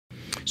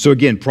So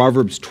again,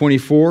 Proverbs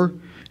 24,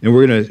 and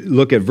we're going to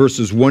look at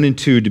verses 1 and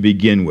 2 to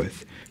begin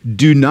with.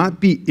 Do not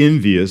be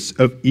envious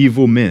of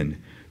evil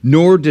men,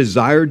 nor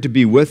desire to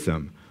be with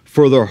them,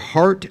 for their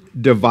heart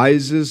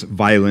devises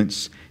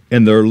violence,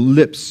 and their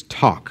lips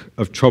talk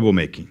of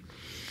troublemaking.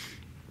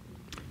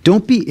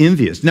 Don't be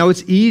envious. Now,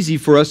 it's easy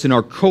for us in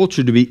our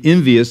culture to be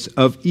envious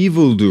of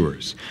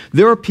evildoers.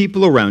 There are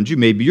people around you,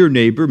 maybe your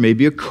neighbor,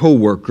 maybe a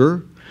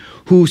coworker,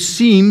 who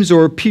seems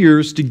or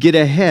appears to get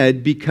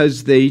ahead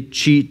because they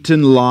cheat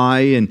and lie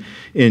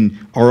and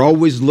are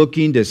always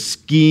looking to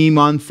scheme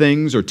on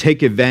things or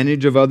take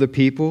advantage of other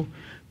people.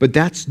 But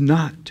that's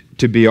not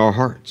to be our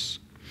hearts.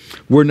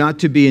 We're not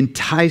to be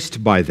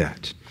enticed by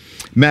that.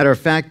 Matter of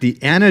fact,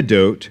 the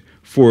antidote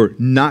for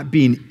not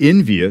being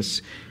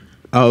envious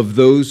of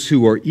those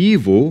who are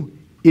evil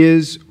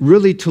is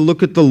really to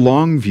look at the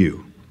long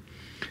view.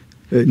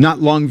 Not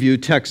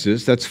Longview,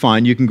 Texas, that's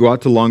fine. You can go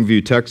out to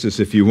Longview, Texas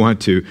if you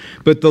want to.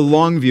 But the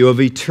long view of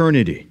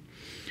eternity.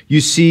 You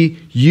see,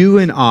 you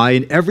and I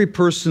and every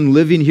person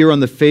living here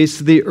on the face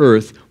of the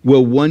earth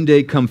will one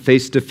day come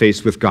face to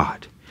face with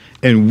God.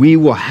 And we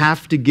will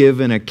have to give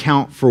an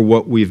account for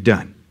what we've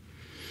done.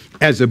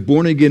 As a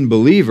born-again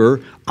believer,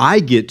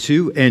 I get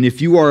to, and if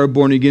you are a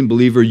born-again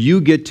believer,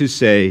 you get to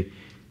say,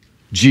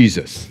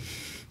 Jesus,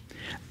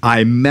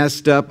 I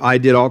messed up, I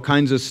did all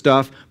kinds of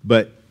stuff,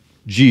 but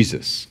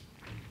Jesus.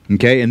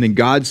 Okay, and then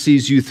God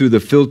sees you through the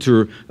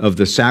filter of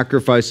the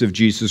sacrifice of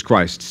Jesus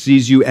Christ,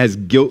 sees you as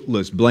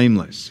guiltless,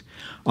 blameless.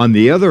 On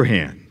the other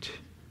hand,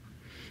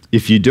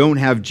 if you don't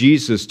have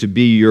Jesus to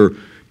be your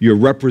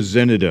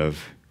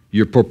representative,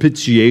 your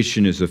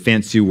propitiation is a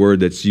fancy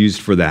word that's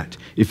used for that.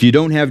 If you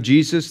don't have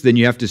Jesus, then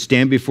you have to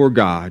stand before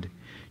God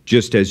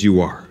just as you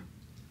are.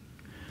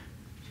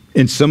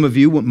 And some of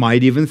you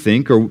might even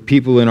think, or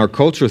people in our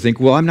culture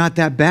think, well, I'm not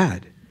that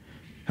bad.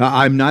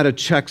 I'm not a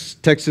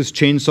Texas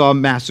Chainsaw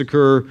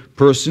Massacre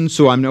person,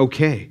 so I'm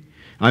okay.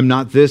 I'm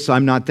not this,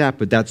 I'm not that,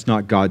 but that's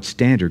not God's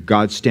standard.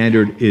 God's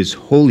standard is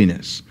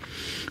holiness.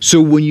 So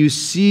when you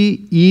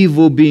see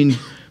evil being,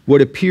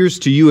 what appears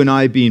to you and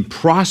I being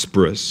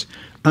prosperous,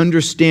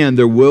 understand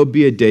there will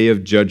be a day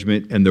of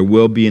judgment and there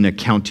will be an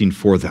accounting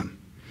for them,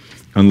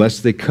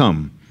 unless they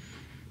come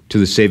to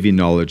the saving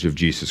knowledge of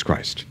Jesus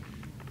Christ.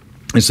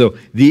 And so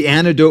the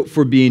antidote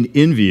for being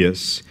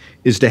envious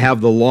is to have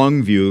the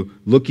long view,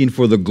 looking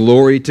for the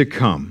glory to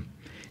come,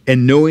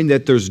 and knowing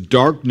that there's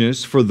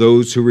darkness for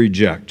those who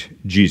reject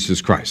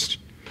Jesus Christ.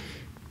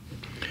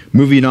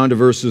 Moving on to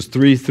verses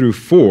 3 through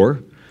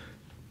 4,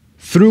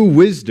 through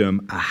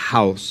wisdom a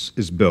house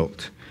is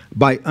built.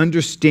 By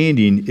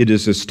understanding it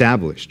is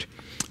established.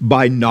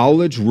 By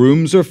knowledge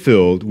rooms are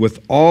filled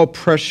with all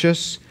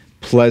precious,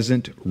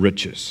 pleasant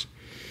riches.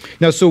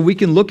 Now, so we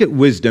can look at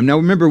wisdom. Now,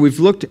 remember, we've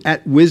looked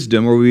at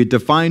wisdom, or we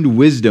defined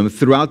wisdom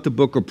throughout the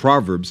book of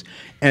Proverbs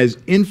as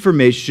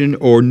information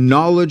or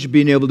knowledge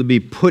being able to be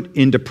put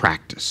into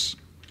practice.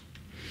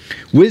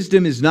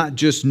 Wisdom is not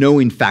just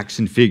knowing facts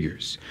and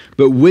figures,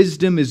 but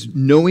wisdom is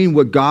knowing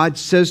what God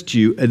says to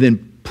you and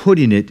then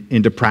putting it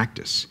into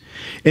practice.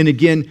 And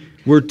again,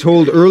 we're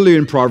told earlier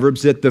in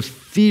Proverbs that the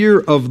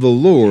fear of the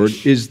Lord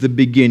is the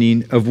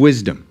beginning of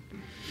wisdom.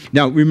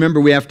 Now, remember,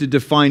 we have to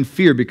define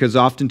fear because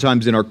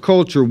oftentimes in our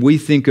culture, we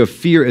think of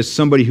fear as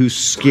somebody who's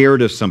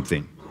scared of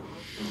something.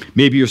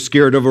 Maybe you're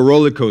scared of a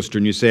roller coaster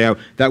and you say, oh,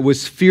 that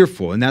was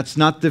fearful. And that's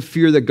not the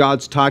fear that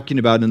God's talking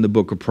about in the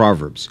book of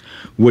Proverbs.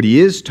 What he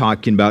is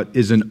talking about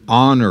is an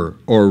honor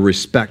or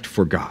respect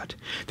for God.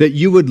 That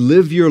you would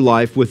live your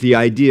life with the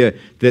idea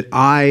that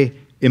I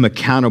am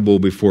accountable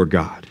before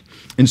God.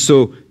 And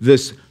so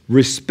this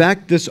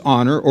respect, this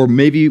honor, or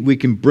maybe we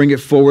can bring it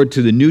forward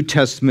to the New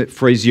Testament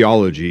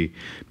phraseology,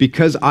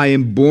 because I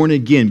am born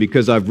again,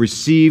 because I've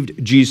received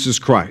Jesus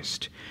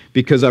Christ,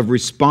 because I've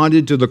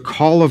responded to the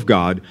call of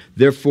God,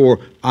 therefore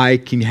I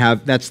can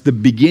have, that's the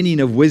beginning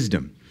of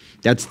wisdom.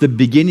 That's the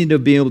beginning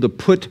of being able to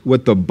put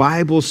what the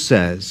Bible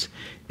says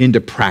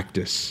into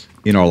practice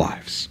in our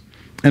lives.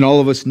 And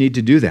all of us need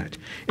to do that.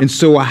 And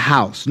so a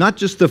house, not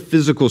just the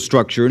physical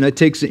structure, and that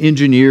takes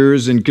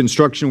engineers and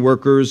construction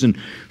workers and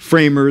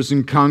framers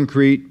and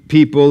concrete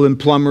people and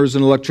plumbers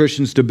and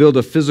electricians to build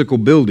a physical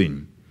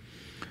building.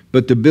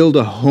 But to build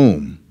a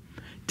home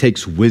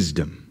takes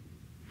wisdom.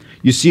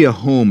 You see, a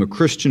home, a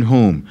Christian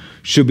home,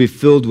 should be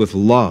filled with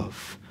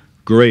love,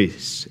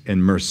 grace,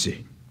 and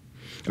mercy.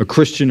 A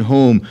Christian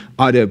home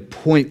ought to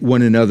point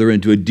one another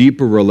into a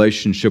deeper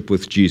relationship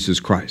with Jesus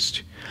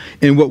Christ.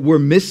 And what we're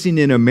missing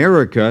in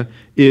America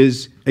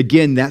is,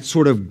 again, that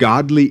sort of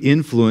godly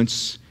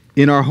influence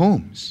in our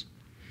homes.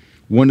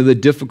 One of the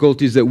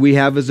difficulties that we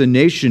have as a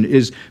nation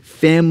is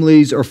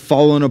families are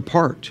falling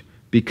apart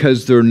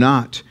because they're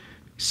not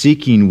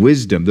seeking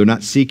wisdom. They're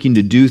not seeking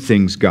to do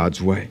things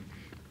God's way.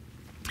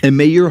 And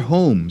may your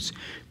homes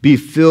be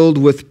filled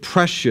with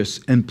precious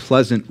and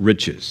pleasant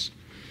riches.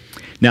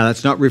 Now,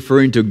 that's not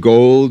referring to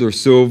gold or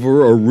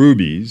silver or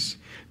rubies,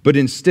 but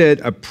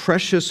instead a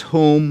precious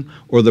home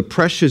or the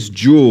precious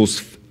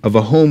jewels of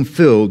a home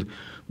filled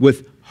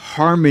with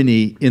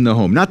harmony in the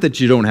home. Not that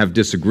you don't have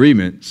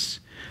disagreements,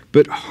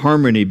 but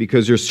harmony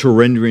because they're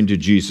surrendering to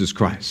Jesus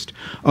Christ.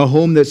 A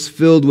home that's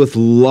filled with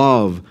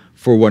love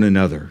for one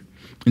another.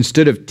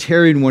 Instead of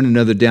tearing one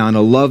another down,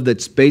 a love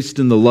that's based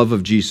in the love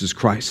of Jesus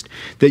Christ.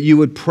 That you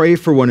would pray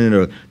for one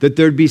another, that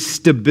there'd be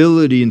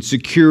stability and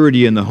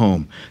security in the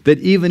home. That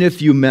even if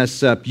you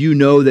mess up, you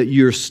know that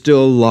you're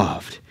still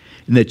loved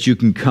and that you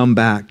can come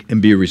back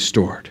and be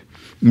restored.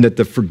 And that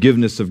the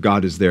forgiveness of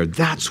God is there.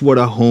 That's what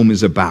a home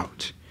is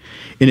about.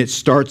 And it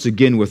starts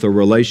again with a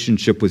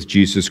relationship with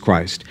Jesus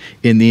Christ.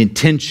 In the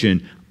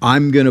intention,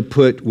 I'm going to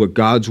put what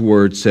God's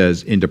word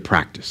says into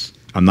practice.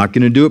 I'm not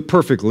going to do it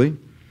perfectly,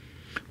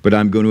 but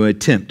I'm going to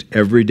attempt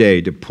every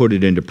day to put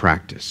it into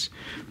practice.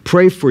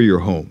 Pray for your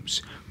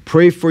homes.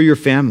 Pray for your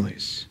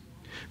families.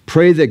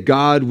 Pray that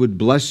God would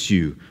bless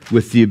you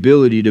with the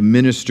ability to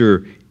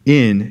minister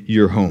in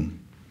your home.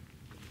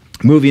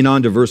 Moving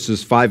on to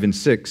verses 5 and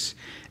 6.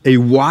 A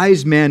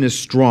wise man is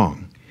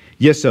strong.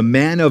 Yes, a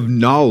man of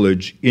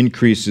knowledge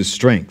increases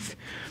strength.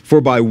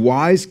 For by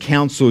wise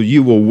counsel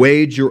you will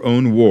wage your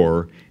own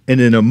war,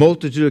 and in a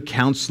multitude of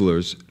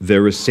counselors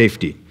there is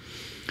safety.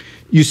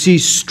 You see,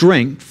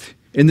 strength,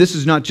 and this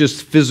is not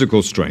just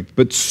physical strength,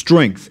 but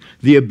strength,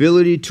 the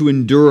ability to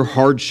endure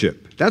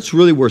hardship. That's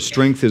really where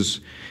strength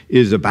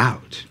is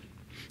about.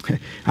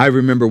 I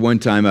remember one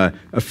time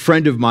a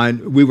friend of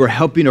mine, we were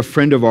helping a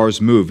friend of ours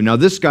move. Now,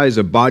 this guy's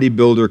a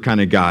bodybuilder kind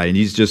of guy, and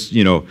he's just,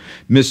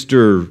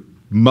 Mr.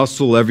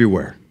 Muscle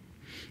everywhere.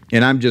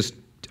 And I'm just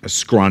a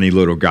scrawny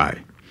little guy.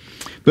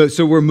 But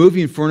so we're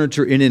moving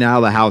furniture in and out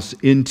of the house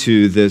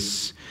into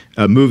this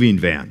moving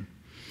van.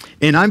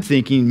 And I'm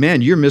thinking,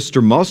 man, you're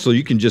Mr. Muscle.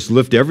 You can just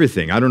lift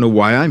everything. I don't know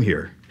why I'm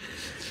here.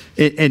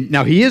 And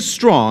now he is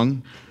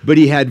strong, but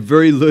he had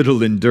very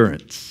little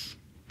endurance.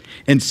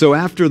 And so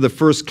after the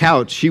first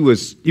couch, he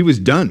was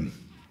done.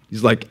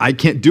 He's like, I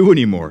can't do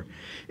anymore.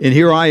 And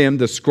here I am,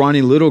 the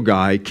scrawny little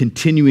guy,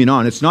 continuing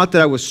on. It's not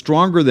that I was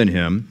stronger than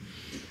him,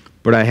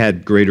 but I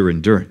had greater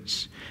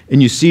endurance.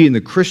 And you see, in the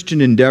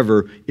Christian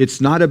endeavor,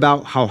 it's not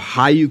about how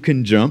high you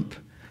can jump,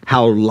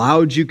 how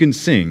loud you can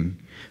sing,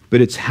 but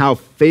it's how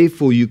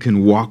faithful you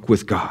can walk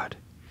with God.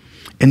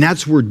 And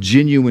that's where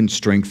genuine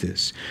strength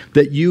is.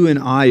 That you and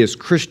I as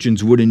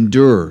Christians would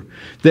endure.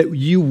 That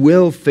you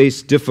will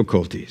face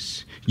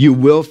difficulties. You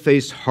will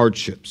face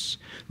hardships.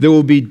 There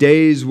will be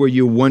days where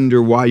you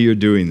wonder why you're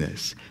doing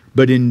this.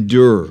 But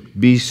endure.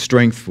 Be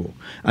strengthful.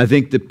 I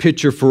think the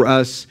picture for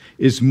us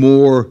is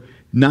more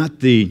not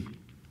the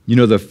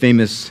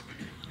famous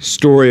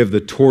story of the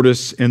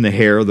tortoise and the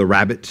hare, the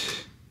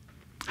rabbit.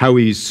 How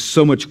he's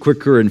so much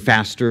quicker and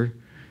faster.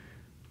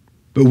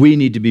 But we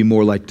need to be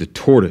more like the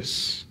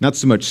tortoise. Not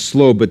so much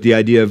slow, but the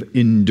idea of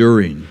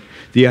enduring.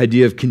 The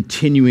idea of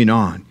continuing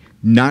on.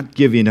 Not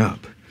giving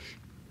up.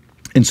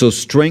 And so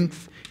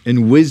strength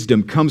and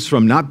wisdom comes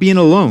from not being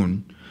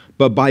alone,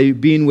 but by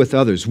being with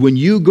others. When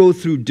you go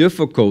through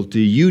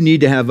difficulty, you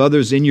need to have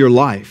others in your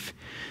life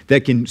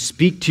that can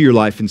speak to your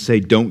life and say,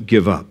 don't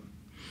give up.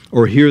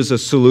 Or here's a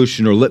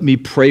solution, or let me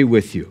pray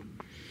with you.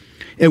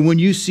 And when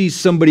you see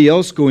somebody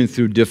else going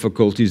through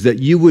difficulties, that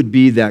you would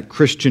be that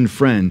Christian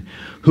friend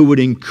who would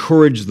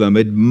encourage them,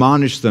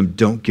 admonish them,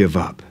 don't give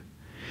up.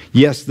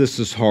 Yes, this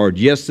is hard.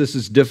 Yes, this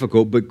is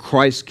difficult, but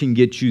Christ can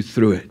get you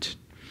through it.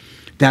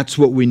 That's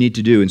what we need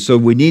to do. And so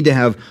we need to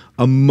have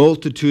a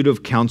multitude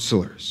of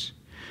counselors.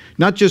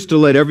 Not just to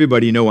let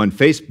everybody know on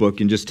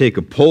Facebook and just take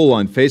a poll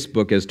on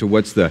Facebook as to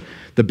what's the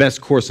best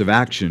course of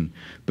action.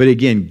 But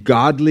again,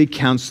 godly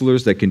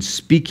counselors that can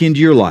speak into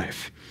your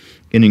life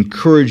and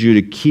encourage you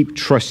to keep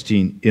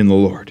trusting in the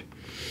Lord.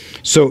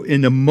 So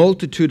in the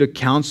multitude of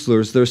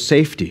counselors, there's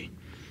safety.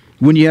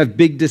 When you have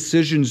big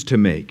decisions to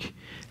make,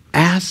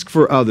 ask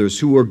for others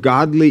who are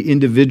godly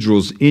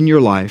individuals in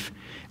your life.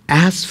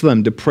 Ask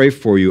them to pray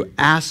for you.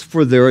 Ask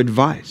for their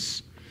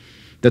advice.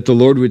 That the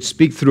Lord would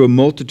speak through a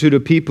multitude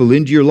of people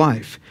into your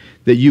life.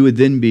 That you would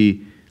then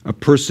be a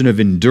person of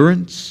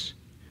endurance,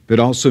 but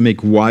also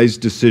make wise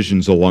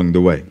decisions along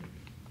the way.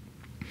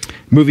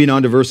 Moving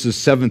on to verses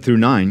 7 through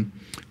 9.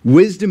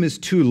 Wisdom is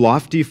too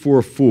lofty for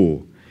a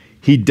fool.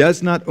 He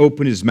does not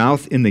open his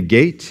mouth in the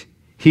gate.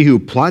 He who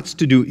plots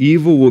to do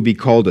evil will be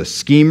called a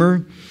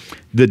schemer.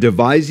 The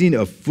devising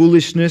of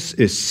foolishness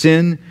is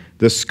sin.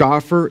 The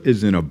scoffer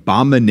is an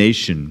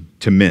abomination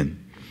to men.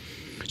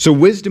 So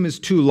wisdom is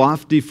too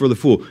lofty for the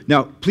fool.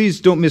 Now,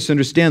 please don't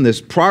misunderstand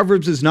this.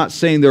 Proverbs is not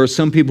saying there are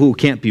some people who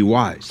can't be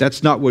wise.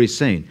 That's not what he's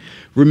saying.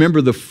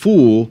 Remember, the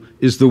fool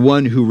is the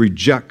one who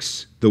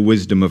rejects the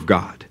wisdom of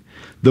God.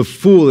 The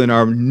fool in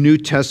our New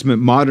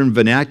Testament modern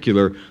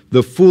vernacular,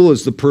 the fool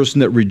is the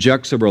person that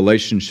rejects a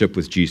relationship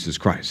with Jesus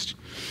Christ.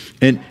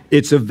 And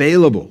it's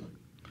available.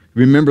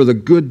 Remember, the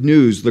good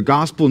news, the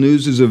gospel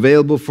news is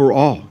available for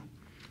all.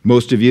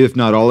 Most of you, if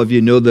not all of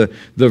you, know the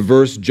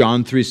verse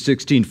John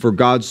 3:16. For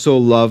God so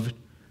loved,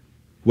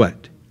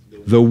 what?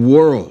 The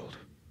world.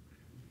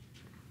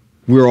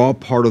 We're all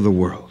part of the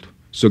world.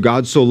 So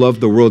God so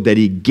loved the world that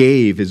he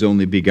gave his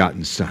only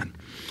begotten Son.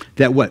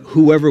 That what?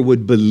 Whoever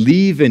would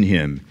believe in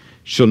him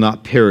shall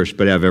not perish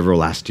but have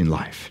everlasting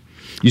life.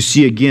 You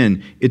see,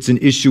 again, it's an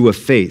issue of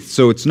faith.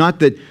 So it's not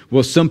that,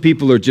 well, some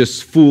people are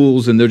just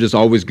fools and they're just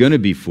always going to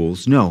be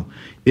fools. No,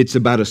 it's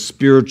about a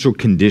spiritual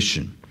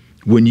condition.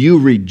 When you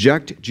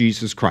reject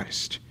Jesus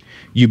Christ,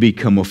 you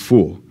become a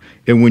fool.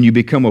 And when you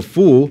become a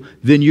fool,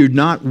 then you're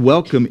not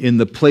welcome in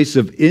the place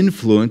of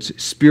influence,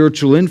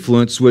 spiritual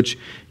influence, which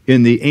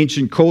in the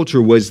ancient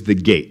culture was the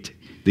gate.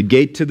 The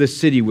gate to the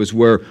city was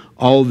where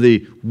all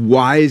the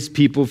wise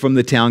people from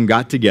the town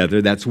got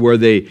together. That's where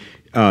they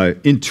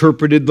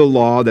interpreted the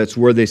law. That's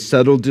where they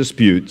settled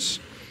disputes.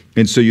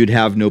 And so you'd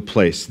have no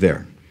place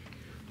there.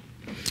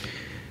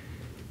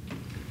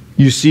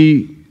 You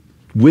see,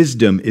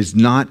 wisdom is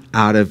not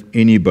out of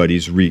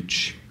anybody's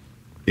reach.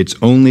 It's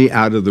only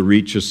out of the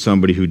reach of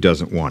somebody who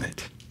doesn't want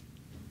it.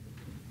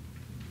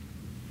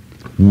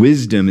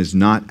 Wisdom is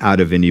not out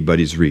of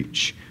anybody's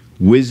reach.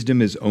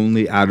 Wisdom is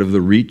only out of the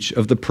reach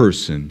of the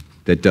person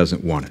that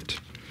doesn't want it.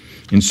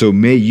 And so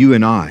may you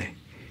and I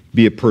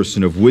be a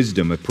person of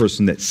wisdom, a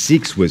person that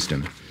seeks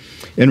wisdom.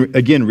 And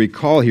again,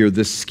 recall here,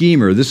 the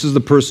schemer, this is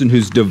the person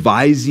who's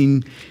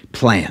devising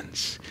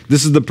plans.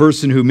 This is the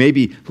person who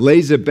maybe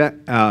lays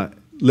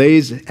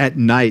at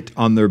night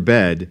on their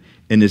bed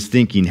and is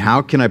thinking,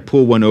 how can I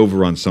pull one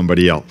over on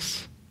somebody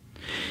else?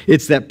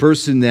 It's that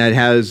person that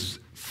has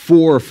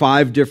 4 or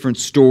 5 different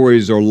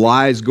stories or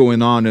lies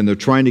going on and they're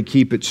trying to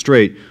keep it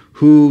straight.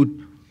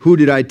 Who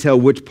did I tell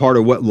which part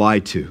or what lie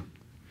to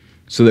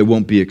so they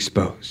won't be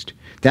exposed?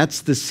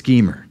 That's the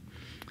schemer.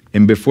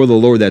 And before the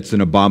Lord, that's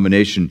an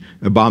abomination.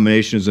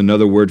 Abomination is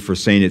another word for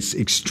saying it's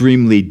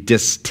extremely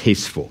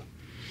distasteful.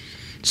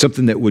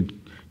 Something that would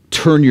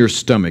turn your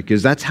stomach,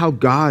 because that's how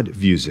God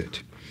views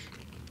it.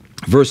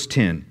 Verse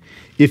 10,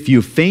 if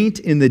you faint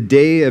in the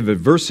day of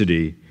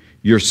adversity,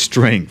 your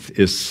strength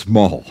is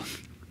small.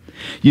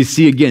 You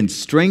see, again,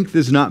 strength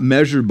is not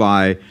measured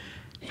by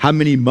how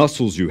many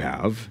muscles you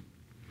have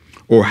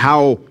or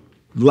how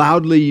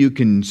loudly you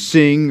can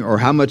sing or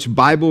how much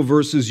Bible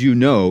verses you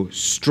know.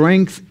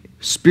 Strength,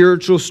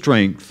 spiritual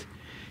strength,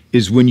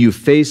 is when you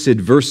face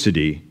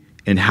adversity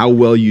and how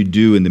well you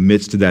do in the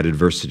midst of that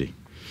adversity.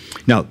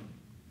 Now,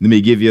 let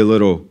me give you a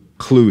little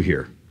clue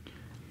here.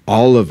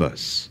 All of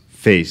us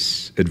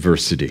face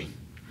adversity.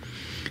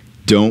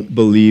 Don't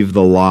believe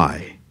the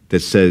lie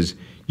that says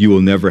you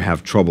will never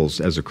have troubles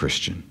as a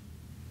Christian.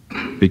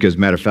 Because,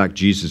 matter of fact,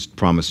 Jesus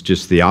promised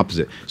just the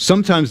opposite.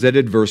 Sometimes that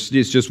adversity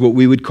is just what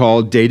we would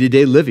call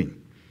day-to-day living.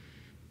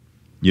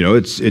 You know,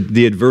 it's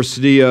the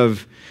adversity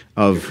of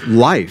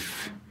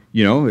life.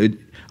 You know,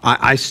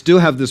 I still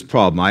have this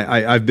problem.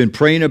 I've been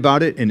praying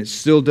about it, and it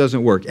still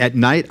doesn't work. At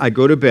night, I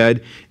go to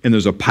bed, and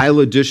there's a pile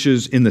of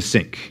dishes in the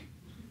sink.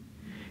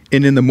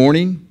 And in the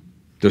morning,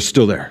 they're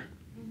still there.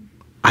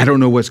 I don't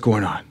know what's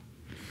going on.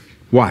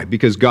 Why?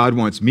 Because God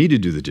wants me to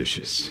do the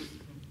dishes.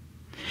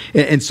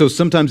 And so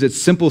sometimes it's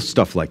simple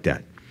stuff like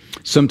that.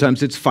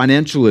 Sometimes it's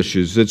financial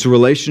issues, it's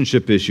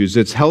relationship issues,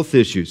 it's health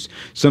issues.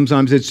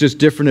 Sometimes it's just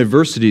different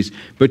adversities.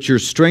 But your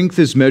strength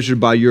is measured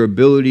by your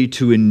ability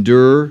to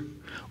endure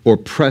or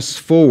press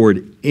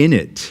forward in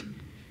it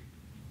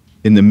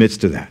in the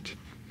midst of that.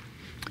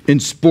 In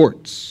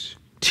sports,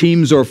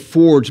 teams are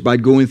forged by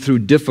going through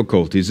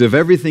difficulties. If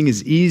everything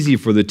is easy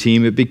for the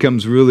team, they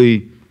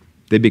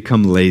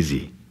become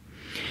lazy.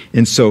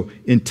 And so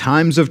in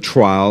times of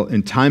trial,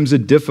 in times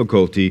of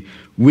difficulty,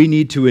 we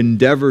need to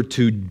endeavor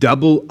to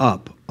double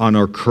up on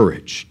our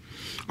courage.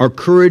 Our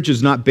courage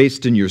is not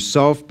based in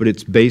yourself, but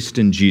it's based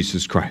in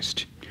Jesus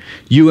Christ.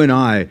 You and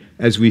I,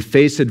 as we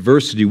face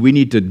adversity, we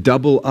need to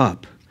double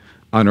up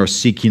on our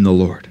seeking the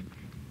Lord.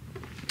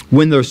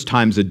 When there's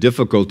times of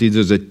difficulty,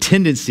 there's a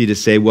tendency to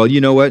say, well,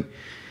 you know what?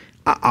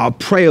 I'll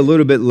pray a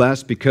little bit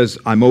less because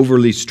I'm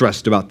overly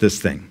stressed about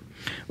this thing.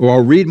 Or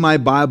I'll read my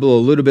Bible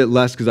a little bit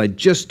less because I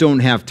just don't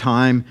have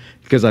time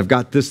because I've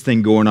got this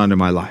thing going on in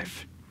my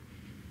life.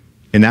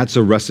 And that's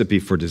a recipe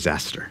for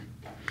disaster.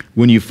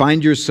 When you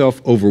find yourself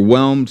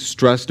overwhelmed,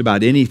 stressed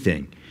about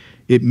anything,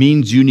 it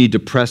means you need to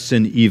press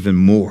in even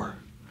more,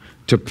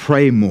 to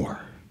pray more,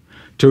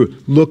 to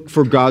look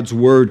for God's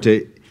word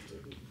to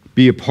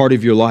be a part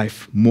of your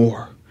life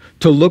more,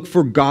 to look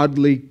for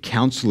godly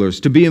counselors,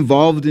 to be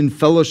involved in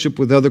fellowship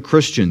with other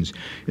Christians.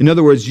 In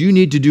other words, you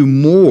need to do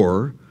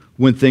more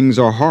when things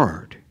are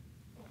hard.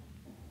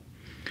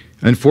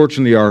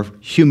 Unfortunately, our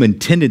human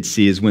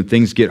tendency is when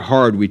things get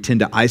hard, we tend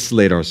to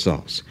isolate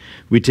ourselves.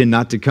 We tend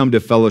not to come to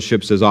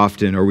fellowships as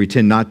often, or we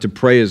tend not to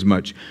pray as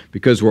much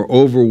because we're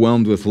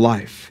overwhelmed with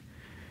life.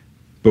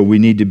 But we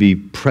need to be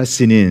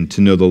pressing in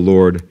to know the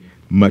Lord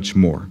much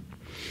more.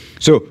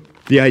 So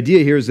the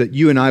idea here is that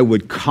you and I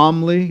would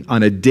calmly,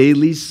 on a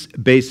daily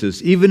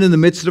basis, even in the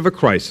midst of a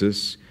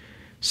crisis,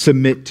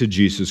 submit to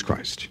Jesus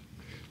Christ.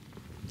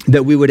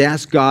 That we would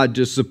ask God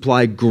to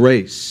supply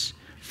grace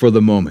for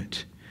the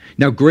moment.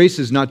 Now, grace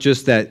is not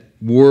just that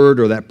word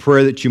or that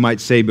prayer that you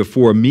might say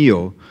before a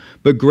meal,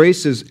 but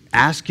grace is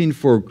asking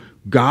for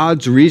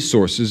God's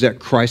resources at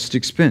Christ's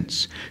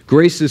expense.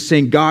 Grace is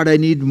saying, God, I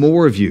need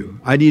more of you.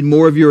 I need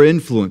more of your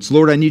influence.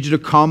 Lord, I need you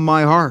to calm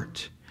my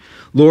heart.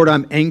 Lord,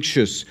 I'm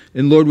anxious,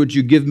 and Lord, would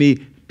you give me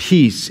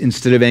peace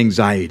instead of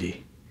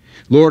anxiety?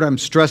 Lord, I'm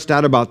stressed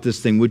out about this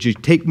thing. Would you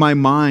take my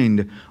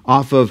mind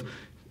off of,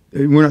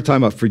 we're not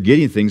talking about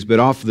forgetting things, but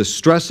off of the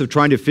stress of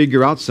trying to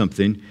figure out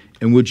something,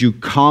 and would you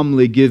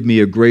calmly give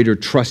me a greater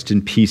trust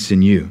and peace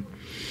in you?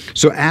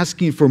 So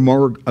asking for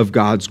more of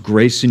God's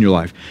grace in your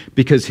life,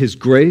 because his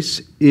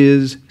grace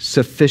is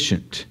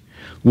sufficient.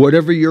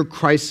 Whatever your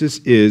crisis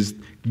is,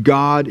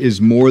 God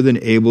is more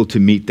than able to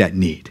meet that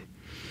need.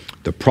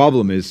 The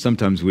problem is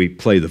sometimes we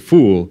play the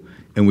fool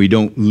and we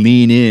don't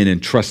lean in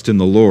and trust in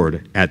the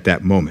Lord at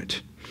that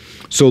moment.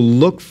 So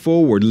look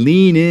forward,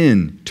 lean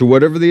in to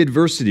whatever the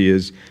adversity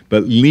is,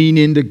 but lean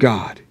into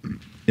God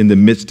in the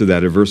midst of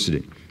that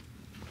adversity.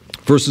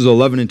 Verses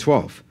 11 and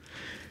 12.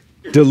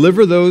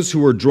 Deliver those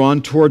who are drawn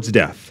towards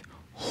death.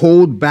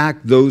 Hold back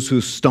those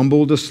who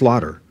stumble to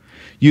slaughter.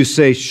 You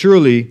say,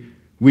 surely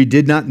we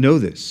did not know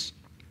this.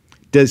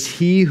 Does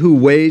he who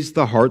weighs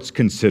the hearts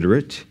consider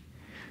it?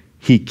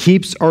 He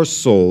keeps our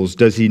souls.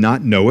 Does he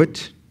not know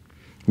it?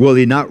 Will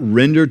he not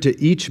render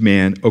to each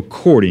man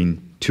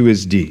according to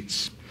his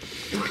deeds?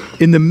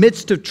 In the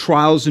midst of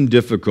trials and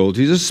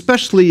difficulties,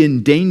 especially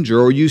in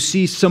danger, or you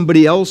see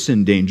somebody else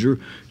in danger,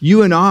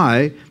 you and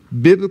I,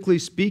 biblically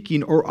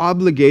speaking, are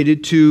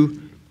obligated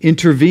to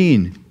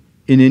intervene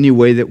in any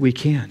way that we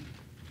can.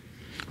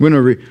 We're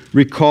going to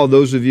recall,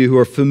 those of you who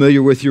are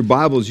familiar with your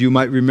Bibles, you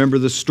might remember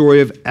the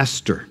story of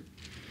Esther.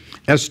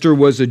 Esther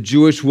was a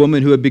Jewish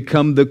woman who had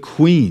become the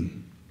queen.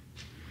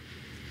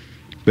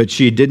 But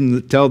she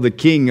didn't tell the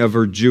king of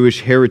her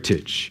Jewish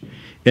heritage.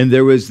 And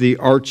there was the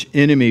arch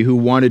enemy who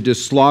wanted to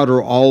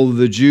slaughter all of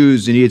the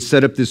Jews, and he had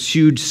set up this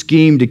huge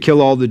scheme to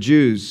kill all the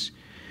Jews.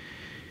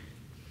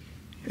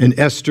 And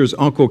Esther's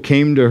uncle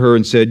came to her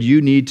and said,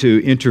 you need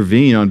to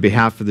intervene on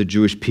behalf of the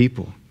Jewish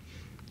people.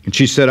 And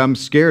she said, I'm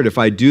scared. If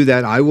I do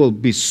that, I will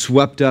be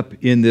swept up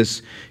in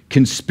this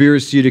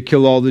conspiracy to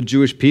kill all the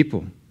Jewish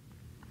people.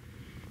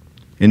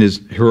 And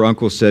her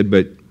uncle said,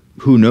 but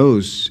who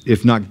knows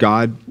if not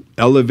God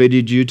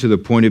elevated you to the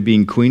point of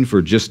being queen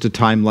for just a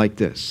time like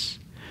this.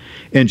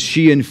 And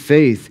she in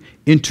faith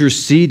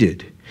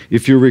interceded.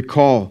 If you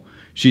recall,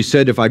 she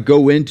said, if I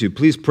go into,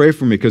 please pray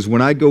for me, because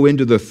when I go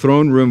into the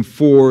throne room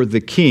for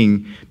the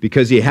king,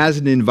 because he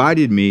hasn't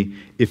invited me,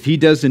 if he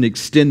doesn't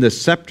extend the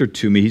scepter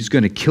to me, he's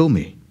going to kill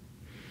me.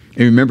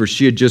 And remember,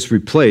 she had just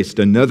replaced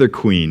another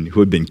queen who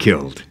had been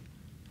killed.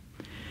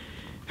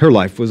 Her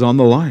life was on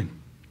the line.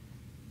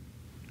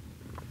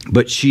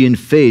 But she in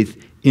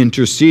faith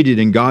interceded,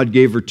 and God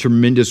gave her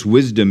tremendous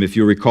wisdom. If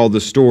you recall the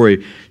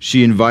story,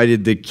 she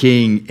invited the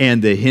king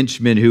and the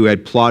henchmen who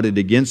had plotted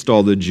against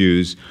all the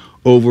Jews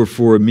over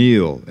for a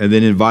meal, and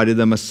then invited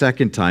them a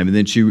second time, and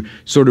then she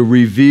sort of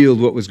revealed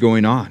what was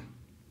going on.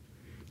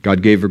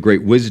 God gave her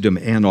great wisdom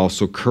and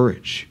also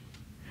courage.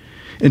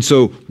 And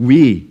so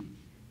we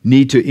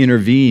need to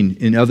intervene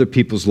in other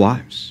people's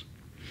lives.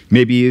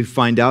 Maybe you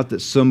find out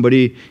that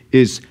somebody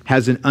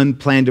has an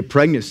unplanned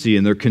pregnancy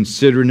and they're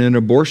considering an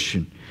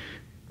abortion.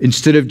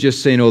 Instead of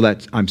just saying, oh,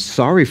 I'm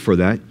sorry for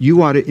that,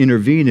 you ought to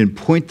intervene and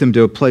point them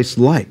to a place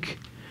like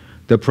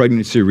the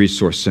Pregnancy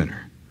Resource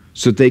Center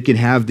so that they can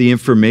have the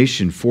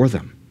information for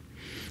them.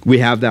 We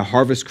have that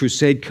Harvest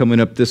Crusade coming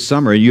up this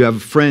summer. You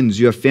have friends,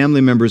 you have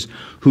family members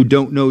who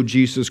don't know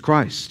Jesus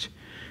Christ.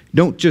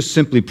 Don't just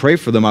simply pray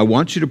for them. I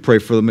want you to pray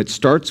for them. It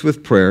starts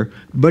with prayer,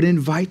 but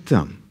invite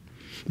them.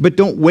 But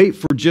don't wait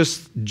for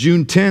just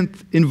June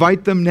 10th.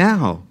 Invite them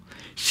now.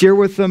 Share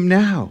with them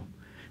now.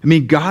 I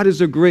mean, God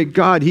is a great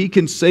God. He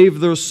can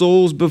save their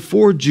souls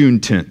before June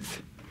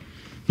 10th.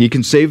 He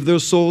can save their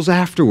souls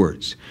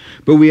afterwards.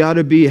 But we ought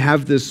to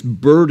have this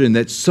burden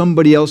that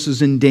somebody else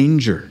is in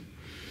danger.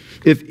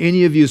 If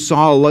any of you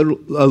saw a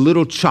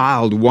little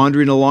child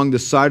wandering along the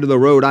side of the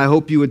road, I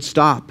hope you would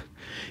stop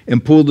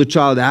and pull the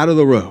child out of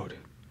the road.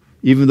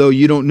 Even though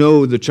you don't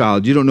know the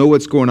child, you don't know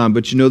what's going on,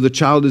 but you know the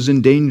child is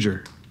in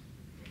danger.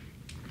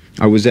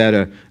 I was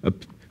at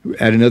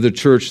another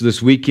church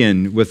this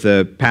weekend with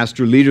a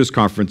pastor leaders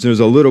conference. There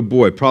was a little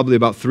boy, probably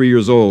about 3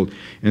 years old,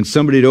 and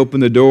somebody had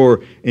opened the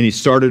door and he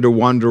started to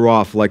wander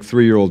off like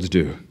 3-year-olds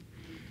do.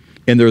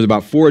 And there was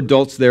about 4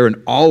 adults there,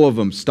 and all of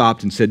them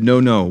stopped and said,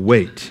 no,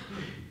 wait.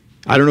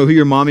 I don't know who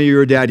your mommy or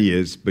your daddy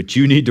is, but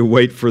you need to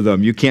wait for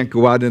them. You can't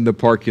go out in the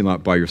parking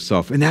lot by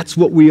yourself. And that's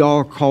what we all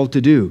are called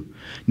to do,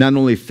 not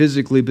only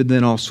physically, but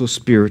then also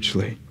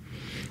spiritually.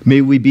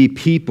 May we be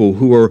people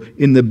who are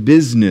in the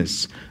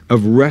business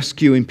of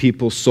rescuing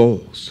people's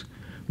souls.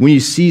 When you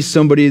see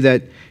somebody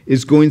that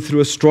is going through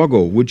a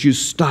struggle, would you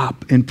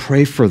stop and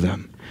pray for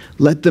them?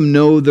 Let them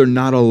know they're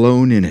not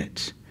alone in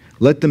it.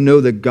 Let them know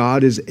that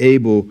God is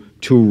able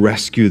to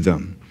rescue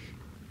them.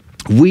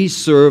 We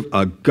serve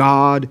a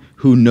God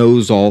who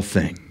knows all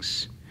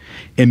things.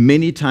 And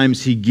many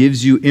times he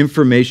gives you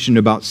information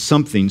about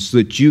something so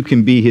that you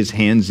can be his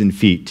hands and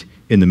feet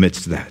in the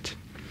midst of that.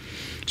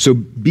 So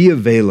be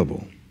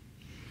available.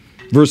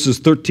 Verses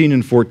 13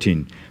 and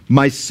 14.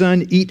 My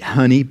son, eat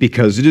honey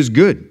because it is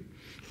good,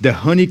 the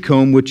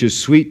honeycomb which is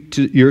sweet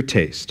to your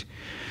taste.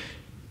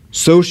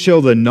 So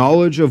shall the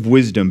knowledge of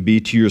wisdom be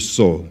to your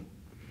soul.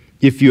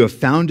 If you have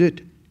found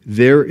it,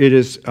 there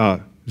is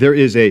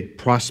a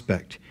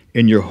prospect.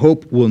 and your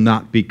hope will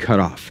not be cut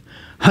off.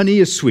 Honey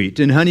is sweet,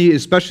 and honey,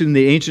 especially in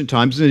the ancient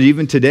times and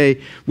even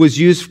today, was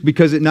used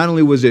because it not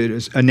only was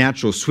a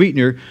natural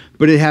sweetener,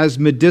 but it has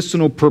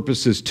medicinal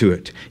purposes to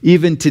it.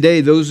 Even today,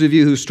 those of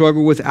you who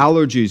struggle with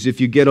allergies, if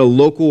you get a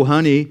local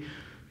honey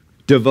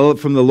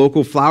developed from the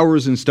local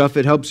flowers and stuff,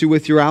 it helps you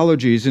with your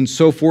allergies and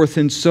so forth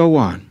and so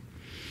on.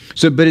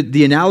 But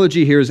the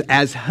analogy here is,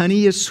 as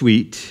honey is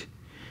sweet,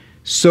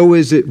 so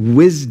is it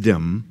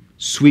wisdom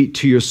sweet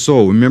to your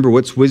soul. Remember,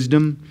 what's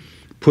wisdom?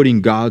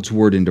 Putting God's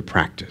word into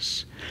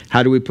practice.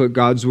 How do we put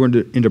God's word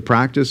into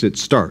practice? It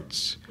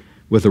starts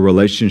with a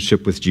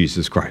relationship with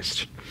Jesus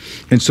Christ.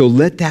 And so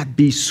let that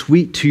be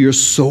sweet to your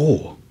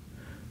soul.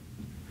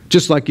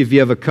 Just like if you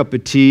have a cup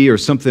of tea or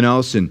something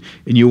else and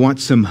you want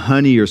some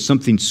honey or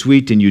something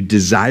sweet and you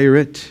desire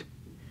it.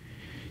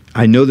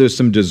 I know there's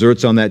some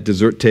desserts on that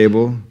dessert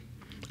table.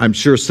 I'm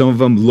sure some of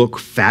them look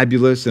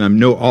fabulous, and I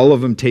know all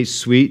of them taste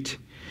sweet.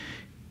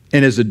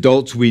 And as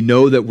adults, we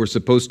know that we're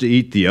supposed to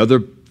eat the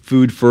other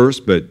food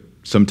first, but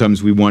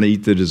sometimes we want to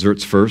eat the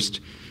desserts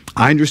first.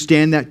 I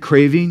understand that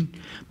craving,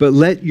 but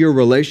let your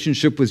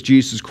relationship with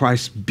Jesus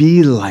Christ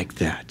be like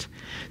that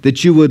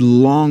you would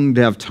long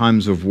to have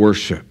times of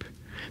worship.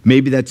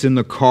 Maybe that's in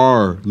the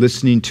car,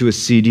 listening to a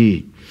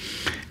CD.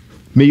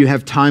 May you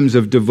have times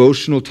of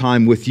devotional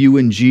time with you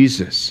and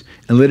Jesus,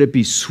 and let it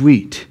be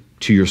sweet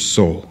to your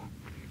soul.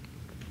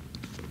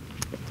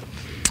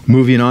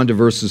 Moving on to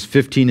verses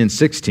 15 and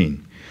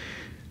 16.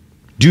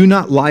 Do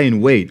not lie in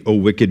wait, O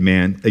wicked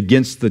man,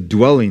 against the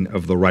dwelling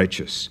of the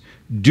righteous.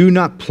 Do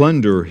not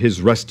plunder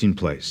his resting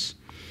place.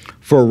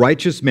 For a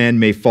righteous man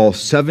may fall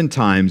 7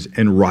 times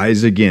and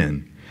rise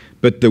again,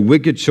 but the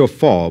wicked shall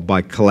fall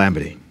by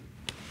calamity.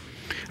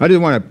 I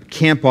just want to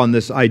camp on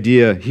this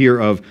idea here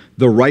of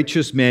the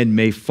righteous man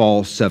may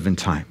fall 7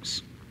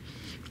 times.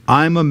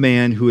 I'm a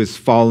man who has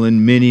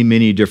fallen many,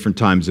 many different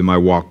times in my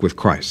walk with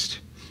Christ.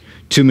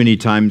 Too many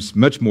times,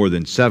 much more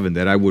than 7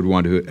 that I would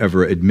want to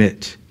ever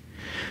admit.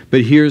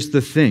 But here's the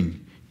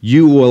thing.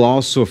 You will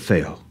also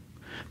fail.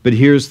 But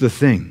here's the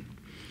thing.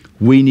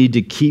 We need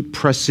to keep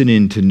pressing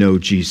in to know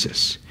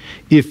Jesus.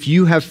 If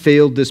you have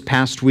failed this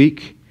past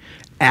week,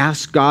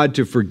 ask God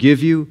to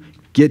forgive you,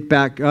 get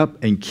back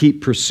up, and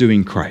keep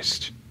pursuing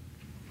Christ.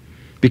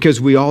 Because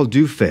we all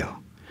do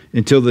fail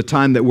until the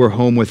time that we're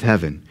home with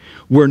heaven.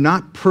 We're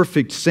not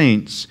perfect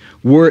saints.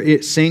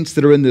 We're saints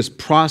that are in this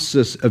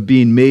process of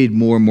being made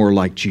more and more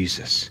like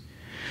Jesus.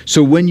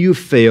 So when you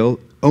fail,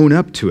 own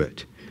up to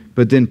it,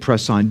 but then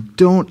press on.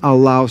 Don't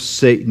allow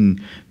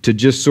Satan to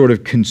just sort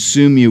of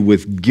consume you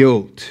with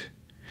guilt,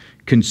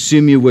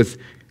 consume you with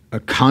a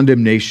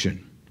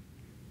condemnation.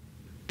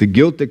 The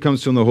guilt that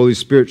comes from the Holy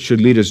Spirit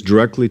should lead us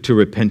directly to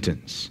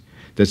repentance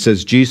that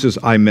says, Jesus,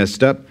 I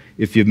messed up.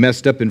 If you've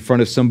messed up in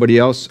front of somebody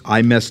else,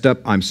 I messed up.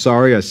 I'm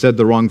sorry. I said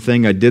the wrong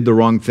thing. I did the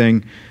wrong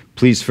thing.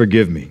 Please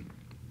forgive me.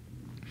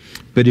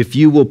 But if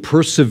you will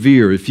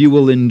persevere, if you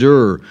will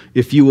endure,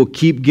 if you will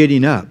keep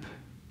getting up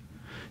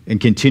and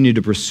continue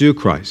to pursue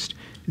Christ,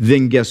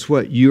 then guess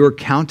what? You are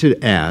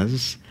counted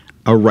as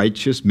a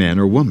righteous man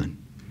or woman.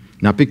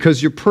 Not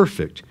because you're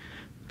perfect,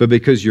 but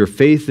because your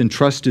faith and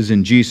trust is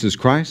in Jesus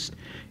Christ,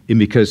 and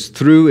because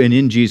through and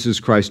in Jesus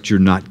Christ, you're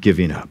not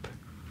giving up.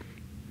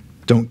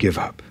 Don't give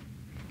up.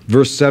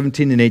 Verse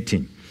 17 and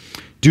 18.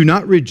 Do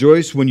not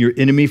rejoice when your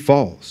enemy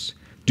falls.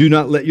 Do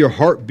not let your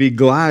heart be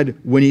glad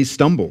when he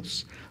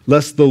stumbles,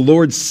 lest the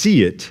Lord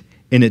see it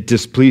and it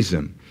displease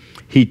him.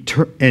 He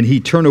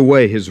turn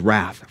away his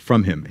wrath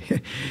from him.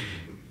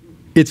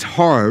 It's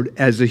hard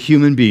as a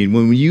human being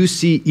when you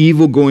see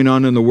evil going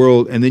on in the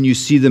world and then you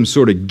see them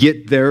sort of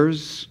get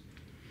theirs.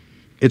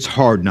 It's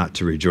hard not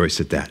to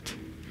rejoice at that.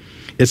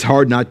 It's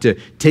hard not to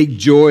take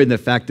joy in the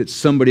fact that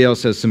somebody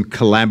else has some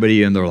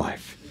calamity in their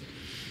life.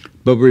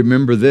 But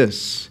remember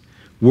this,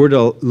 we're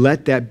to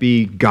let that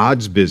be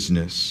God's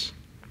business,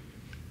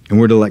 and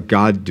we're to let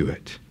God do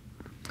it.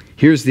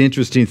 Here's the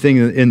interesting thing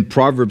in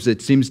Proverbs,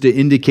 it seems to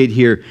indicate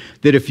here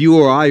that if you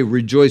or I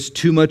rejoice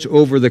too much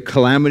over the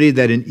calamity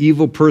that an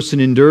evil person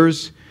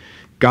endures,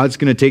 God's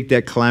going to take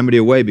that calamity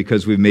away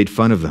because we've made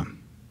fun of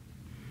them.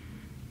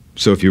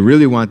 So if you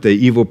really want the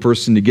evil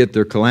person to get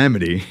their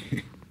calamity,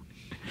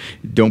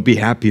 don't be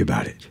happy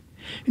about it.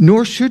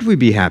 Nor should we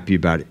be happy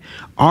about it.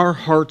 Our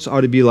hearts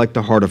ought to be like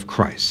the heart of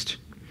Christ,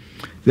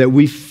 that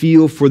we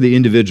feel for the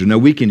individual. Now,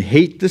 we can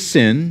hate the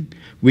sin,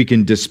 we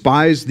can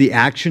despise the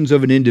actions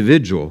of an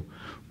individual,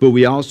 but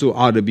we also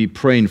ought to be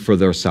praying for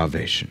their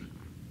salvation.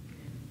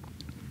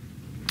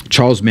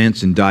 Charles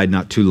Manson died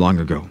not too long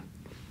ago.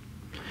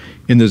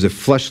 And there's a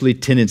fleshly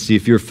tendency,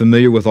 if you're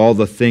familiar with all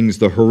the things,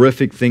 the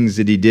horrific things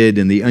that he did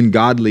and the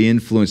ungodly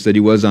influence that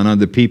he was on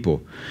other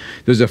people,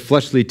 there's a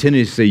fleshly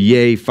tendency to say,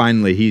 yay,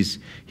 finally,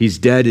 he's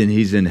dead and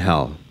he's in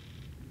hell.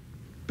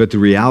 But the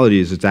reality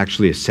is it's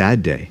actually a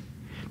sad day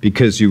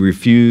because you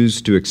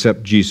refuse to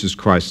accept Jesus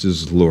Christ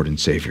as Lord and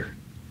Savior.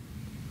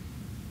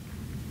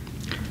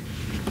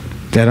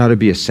 That ought to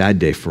be a sad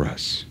day for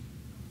us.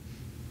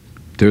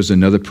 There's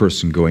another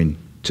person going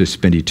to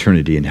spend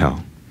eternity in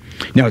hell.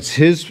 Now, it's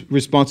his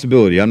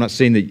responsibility. I'm not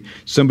saying that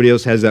somebody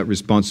else has that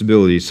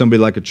responsibility. Somebody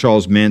like a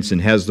Charles Manson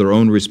has their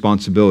own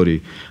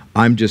responsibility.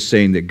 I'm just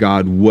saying that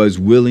God was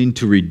willing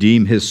to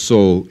redeem his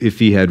soul if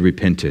he had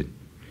repented.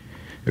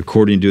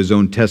 According to his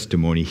own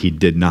testimony, he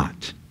did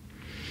not.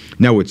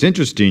 Now, what's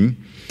interesting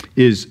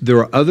is there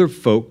are other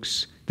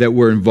folks that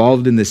were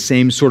involved in the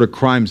same sort of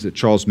crimes that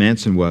Charles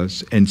Manson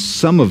was, and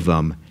some of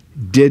them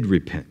did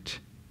repent.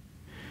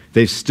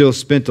 They've still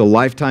spent a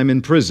lifetime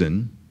in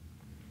prison,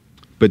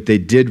 but they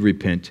did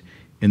repent.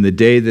 And the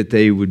day that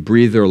they would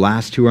breathe their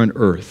last here on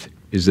earth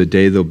is the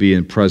day they'll be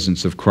in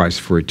presence of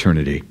Christ for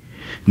eternity.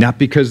 Not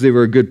because they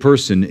were a good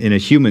person in a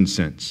human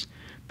sense,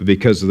 but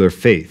because of their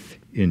faith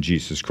in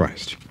Jesus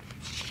Christ.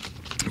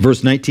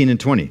 Verse 19 and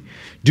 20.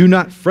 Do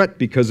not fret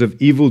because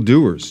of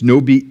evildoers,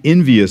 nor be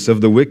envious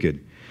of the wicked.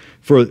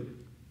 For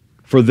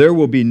there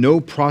will be no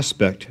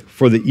prospect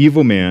for the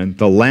evil man.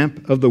 The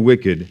lamp of the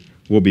wicked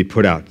will be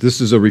put out.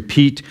 This is a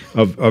repeat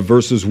of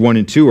verses 1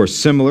 and 2, or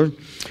similar.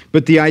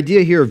 But the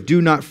idea here of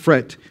do not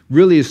fret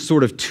really is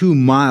sort of too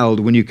mild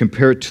when you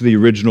compare it to the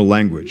original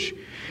language.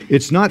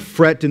 It's not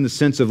fret in the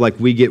sense of like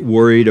we get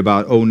worried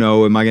about, oh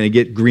no, am I going to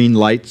get green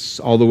lights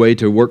all the way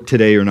to work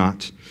today or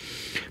not?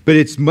 But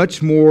it's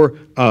much more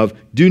of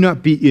do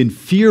not be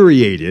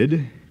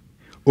infuriated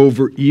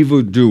over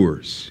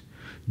evildoers.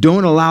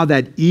 Don't allow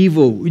that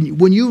evil.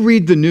 When you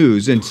read the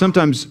news, and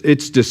sometimes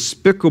it's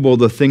despicable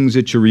the things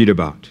that you read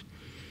about.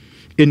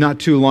 And not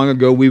too long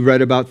ago, we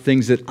read about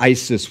things that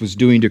ISIS was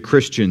doing to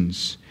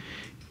Christians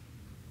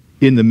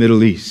in the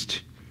Middle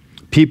East.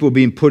 People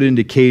being put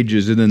into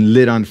cages and then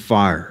lit on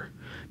fire.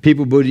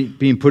 People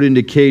being put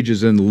into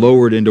cages and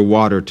lowered into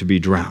water to be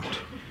drowned.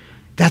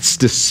 That's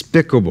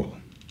despicable.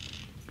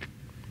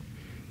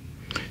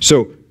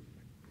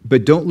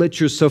 But don't let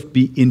yourself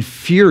be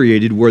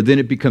infuriated where then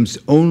it becomes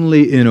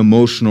only an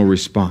emotional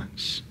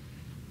response.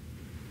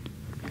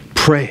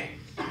 Pray.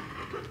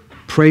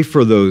 Pray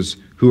for those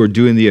who are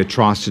doing the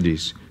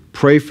atrocities.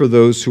 Pray for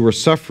those who are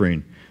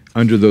suffering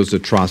under those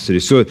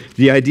atrocities. So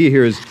the idea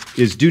here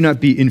is do not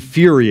be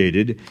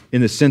infuriated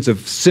in the sense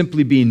of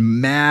simply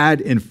being mad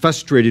and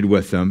frustrated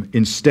with them.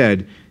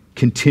 Instead,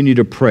 continue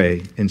to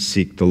pray and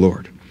seek the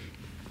Lord.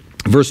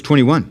 Verse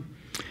 21,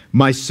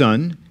 my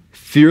son,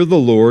 fear the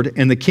Lord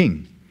and the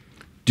king.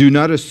 Do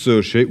not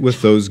associate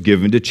with those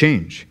given to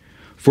change,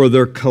 for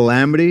their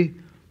calamity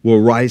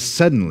will rise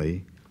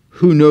suddenly.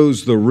 Who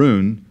knows the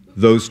ruin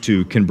those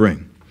two can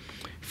bring?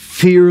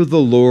 Fear the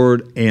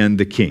Lord and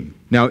the king.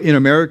 Now, in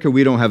America,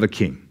 we don't have a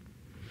king.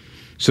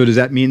 So does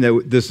that mean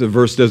that this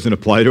verse doesn't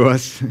apply to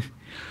us?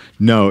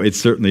 No, it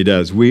certainly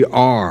does. We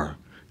are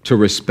to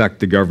respect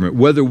the government.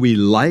 Whether we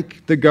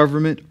like the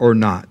government or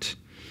not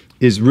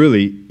is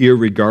really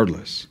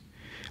irregardless.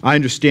 I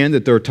understand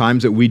that there are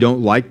times that we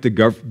don't like the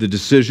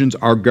decisions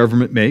our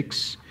government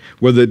makes,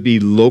 whether it be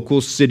local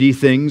city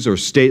things or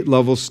state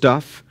level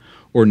stuff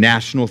or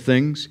national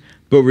things.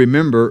 But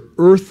remember,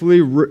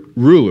 earthly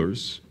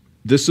rulers,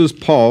 this is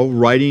Paul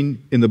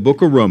writing in the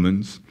book of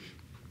Romans.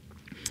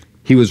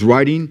 He was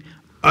writing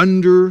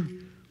under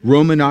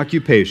Roman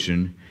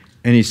occupation,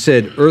 and he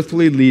said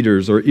earthly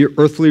leaders or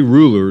earthly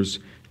rulers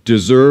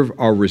deserve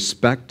our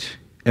respect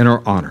and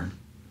our honor.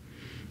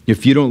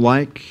 If you don't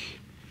like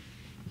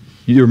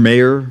your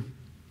mayor,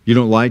 you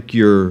don't like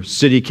your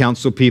city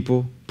council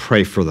people,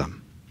 pray for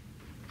them.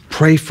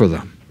 Pray for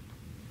them.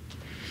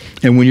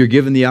 And when you're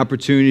given the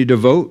opportunity to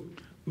vote,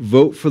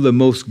 vote for the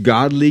most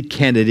godly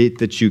candidate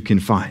that you can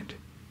find.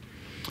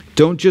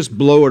 Don't just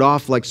blow it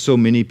off like so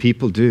many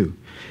people do.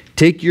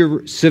 Take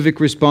your civic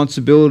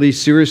responsibility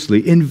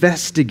seriously.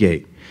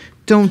 Investigate.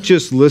 Don't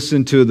just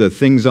listen to the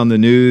things on the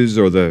news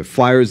or the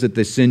flyers that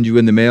they send you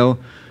in the mail.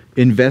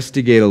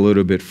 Investigate a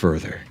little bit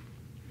further.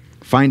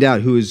 Find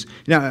out who is.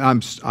 Now,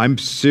 I'm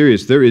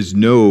serious. There is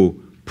no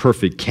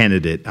perfect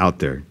candidate out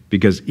there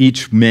because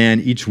each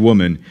man, each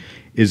woman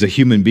is a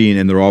human being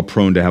and they're all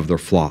prone to have their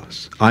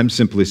flaws. I'm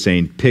simply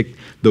saying pick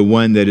the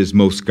one that is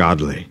most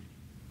godly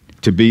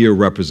to be your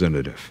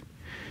representative.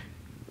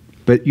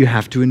 But you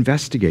have to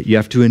investigate. You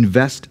have to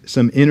invest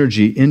some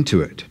energy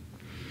into it.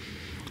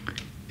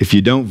 If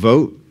you don't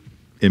vote,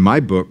 in my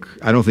book,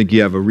 I don't think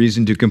you have a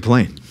reason to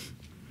complain.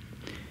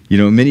 You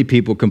know, many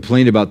people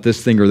complain about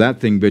this thing or that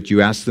thing, but you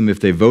ask them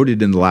if they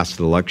voted in the last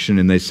election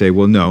and they say,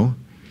 well, no.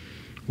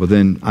 Well,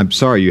 then I'm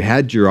sorry, you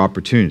had your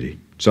opportunity.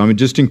 So I'm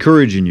just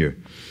encouraging you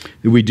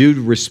that we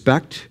do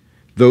respect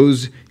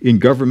those in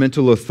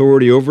governmental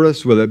authority over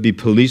us, whether it be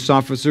police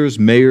officers,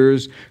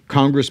 mayors,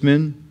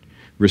 congressmen.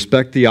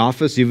 Respect the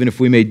office, even if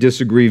we may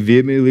disagree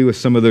vehemently with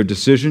some of their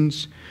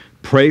decisions.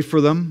 Pray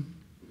for them.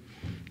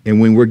 And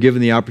when we're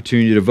given the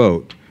opportunity to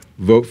vote,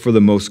 vote for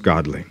the most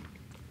godly.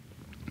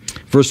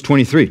 Verse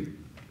 23,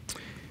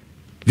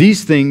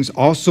 these things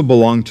also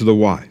belong to the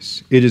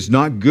wise. It is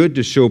not good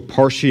to show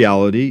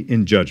partiality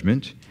in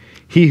judgment.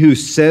 He who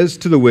says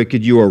to the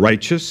wicked, you are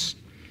righteous,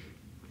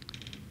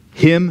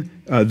 him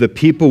the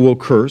people will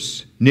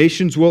curse,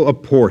 nations will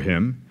abhor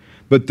him,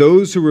 but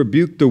those who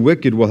rebuke the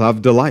wicked will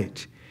have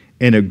delight,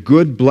 and a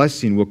good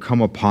blessing will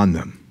come upon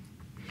them.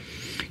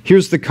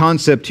 Here's the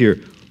concept here.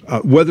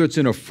 whether it's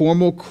in a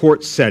formal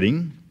court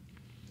setting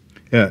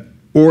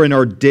or in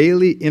our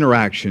daily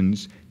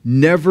interactions,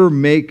 never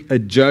make a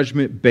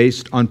judgment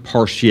based on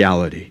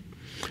partiality.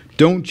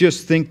 Don't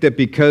just think that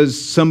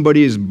because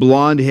somebody is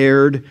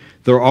blonde-haired,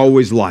 they're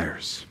always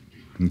liars,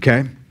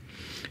 okay?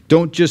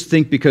 Don't just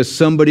think because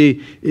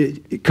somebody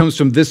it comes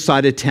from this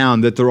side of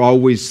town that they're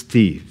always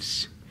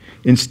thieves.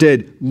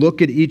 Instead,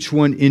 look at each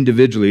one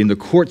individually. In the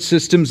court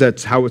systems,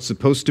 that's how it's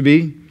supposed to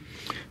be.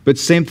 But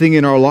same thing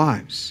in our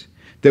lives,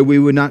 that we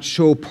would not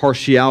show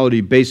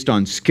partiality based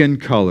on skin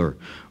color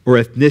or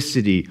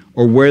ethnicity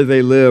or where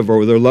they live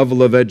or their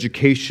level of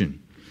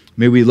education.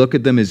 May we look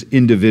at them as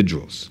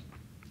individuals.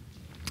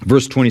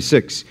 Verse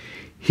 26,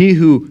 he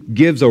who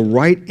gives a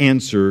right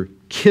answer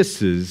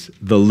kisses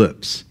the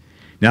lips.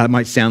 Now, that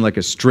might sound like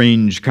a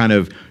strange kind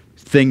of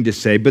thing to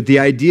say, but the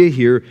idea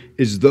here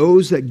is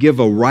those that give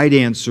a right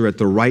answer at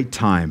the right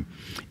time.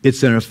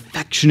 It's an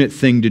affectionate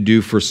thing to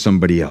do for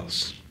somebody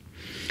else.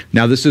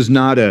 Now, this is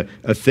not a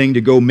thing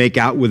to go make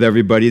out with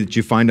everybody that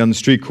you find on the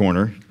street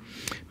corner,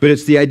 but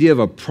it's the idea of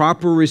a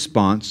proper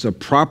response, a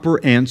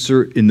proper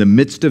answer in the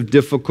midst of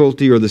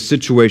difficulty or the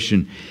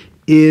situation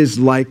is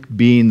like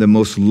being the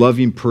most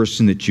loving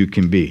person that you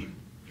can be.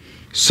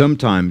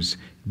 Sometimes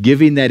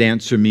giving that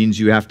answer means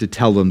you have to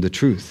tell them the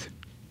truth.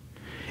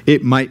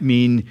 It might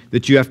mean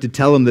that you have to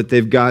tell them that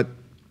they've got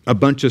a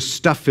bunch of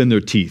stuff in their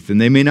teeth and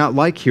they may not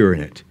like hearing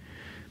it.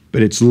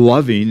 But it's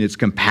loving, it's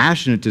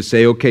compassionate to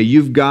say, okay,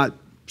 you've got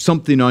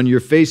something on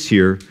your face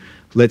here.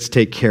 Let's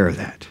take care of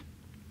that.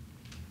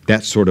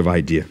 That sort of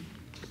idea.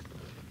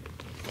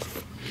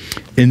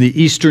 In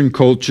the Eastern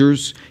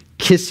cultures,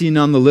 kissing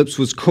on the lips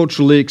was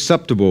culturally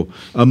acceptable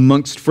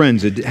amongst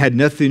friends. It had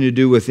nothing to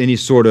do with any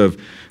sort of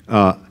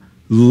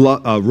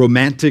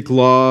romantic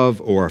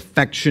love or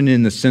affection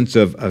in the sense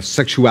of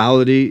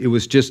sexuality. It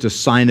was just a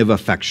sign of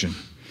affection.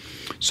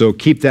 So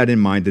keep that in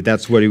mind, that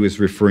that's what he was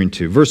referring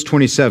to. Verse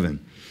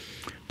 27,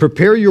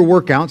 prepare your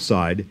work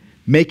outside,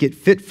 make it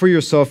fit for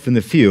yourself in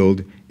the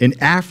field, and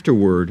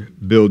afterward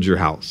build your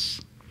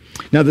house.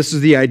 Now, this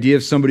is the idea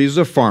of somebody who's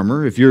a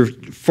farmer. If you're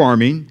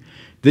farming,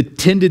 the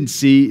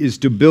tendency is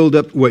to build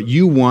up what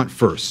you want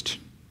first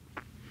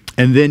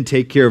and then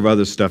take care of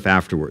other stuff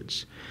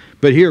afterwards.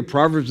 But here,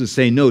 Proverbs is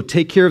saying, no,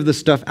 take care of the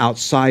stuff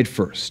outside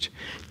first.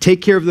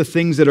 Take care of the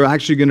things that are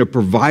actually going to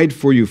provide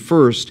for you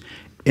first,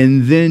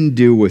 and then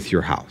deal with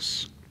your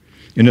house.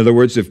 In other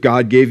words, if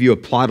God gave you a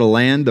plot of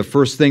land, the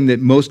first thing that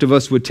most of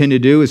us would tend to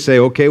do is say,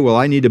 okay, well,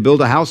 I need to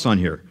build a house on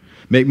here,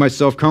 make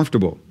myself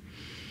comfortable.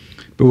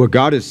 But what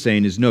God is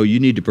saying is, no,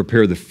 you need to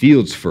prepare the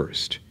fields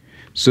first,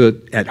 so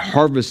that at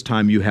harvest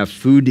time you have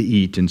food to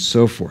eat and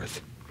so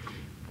forth.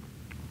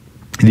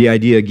 The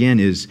idea, again,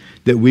 is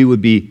that we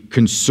would be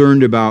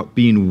concerned about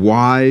being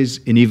wise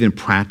in even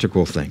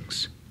practical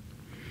things.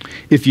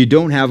 If you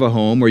don't have a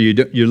home or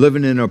you're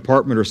living in an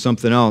apartment or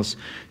something else,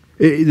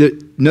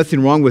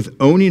 nothing wrong with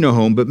owning a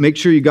home, but make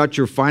sure you got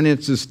your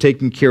finances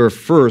taken care of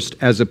first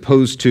as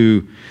opposed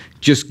to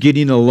just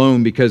getting a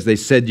loan because they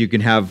said you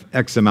can have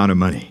X amount of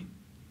money.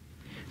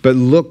 But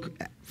look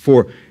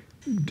for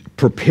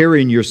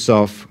preparing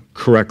yourself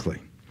correctly.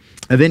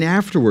 And then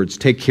afterwards,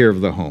 take care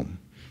of the home.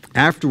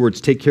 Afterwards,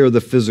 take care of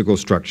the physical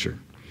structure.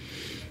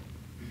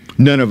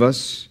 None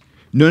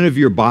of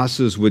your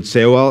bosses would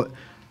say, well,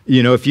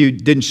 you know, if you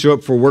didn't show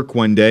up for work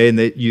one day and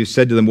you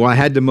said to them, well, I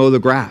had to mow the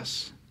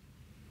grass.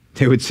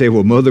 They would say,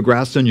 well, mow the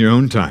grass on your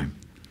own time.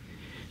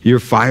 You're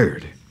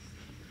fired.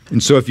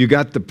 And so if you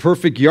got the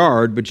perfect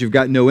yard, but you've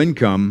got no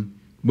income,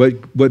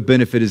 what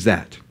benefit is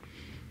that?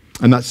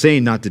 I'm not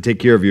saying not to take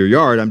care of your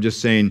yard. I'm just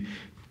saying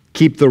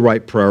keep the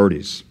right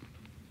priorities.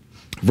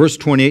 Verse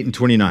 28 and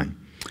 29.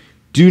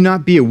 Do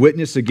not be a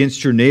witness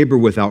against your neighbor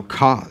without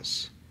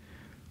cause.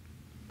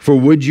 For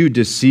would you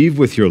deceive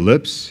with your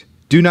lips?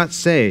 Do not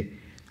say,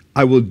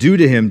 I will do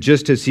to him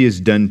just as he has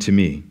done to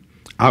me.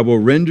 I will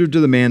render to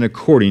the man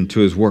according to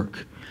his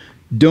work.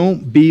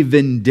 Don't be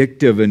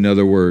vindictive, in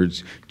other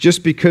words.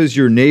 Just because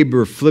your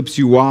neighbor flips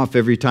you off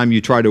every time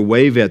you try to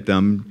wave at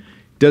them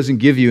doesn't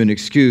give you an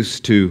excuse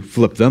to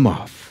flip them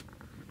off.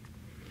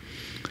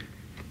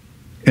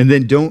 And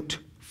then don't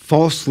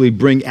falsely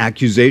bring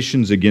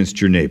accusations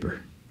against your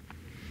neighbor.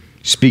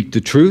 Speak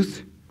the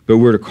truth, but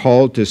we're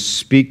called to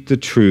speak the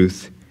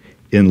truth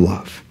in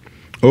love.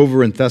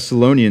 Over in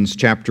Thessalonians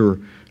chapter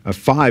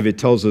 5, it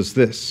tells us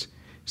this.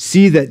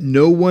 See that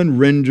no one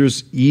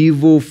renders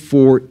evil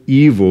for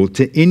evil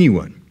to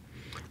anyone,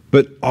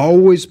 but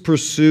always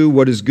pursue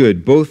what is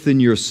good, both in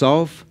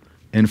yourself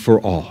and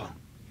for all.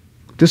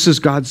 This is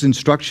God's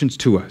instructions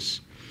to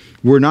us.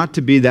 We're not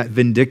to be that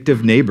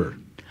vindictive neighbor.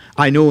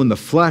 I know in the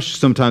flesh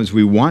sometimes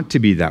we want to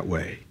be that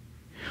way.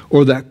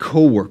 Or that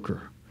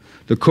coworker.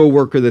 The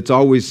coworker that's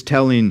always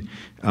telling,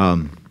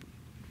 cutting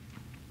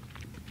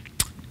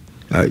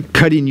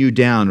you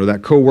down, or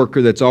that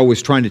coworker that's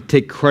always trying to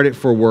take credit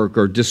for work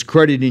or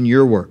discrediting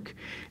your work.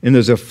 And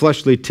there's a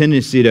fleshly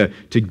tendency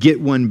to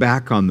get one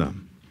back on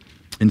them.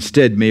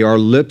 Instead, may our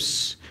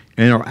lips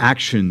and our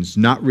actions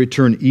not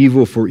return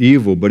evil for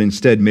evil, but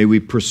instead may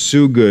we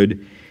pursue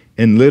good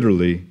and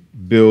literally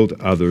build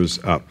others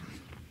up.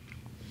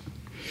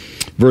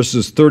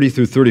 Verses 30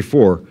 through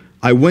 34,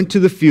 I went to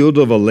the field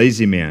of a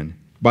lazy man,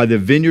 by the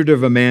vineyard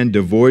of a man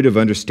devoid of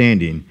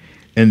understanding,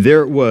 and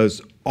there it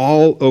was,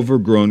 all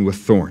overgrown with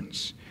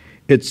thorns.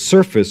 Its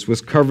surface was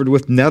covered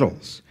with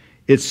nettles.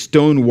 Its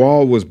stone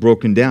wall was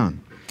broken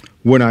down.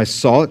 When I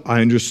saw it,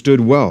 I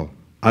understood well.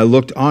 I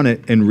looked on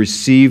it and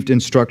received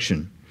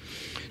instruction.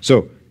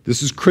 So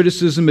this is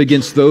criticism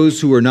against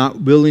those who are not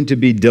willing to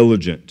be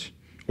diligent,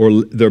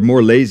 or they're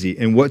more lazy.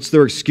 And what's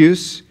their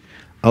excuse?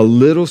 A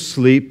little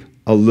sleep,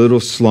 a little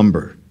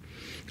slumber,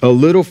 a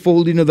little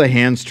folding of the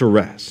hands to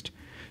rest.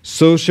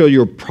 So shall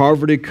your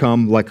poverty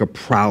come like a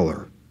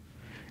prowler,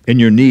 and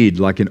your need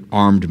like an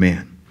armed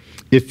man.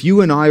 If you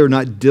and I are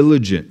not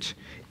diligent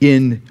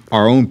in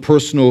our own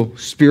personal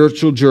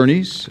spiritual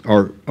journeys,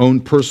 our own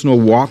personal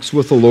walks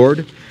with the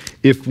Lord,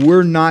 if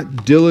we're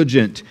not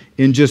diligent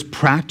in just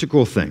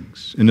practical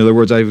things, in other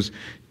words, I was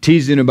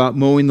teasing about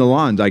mowing the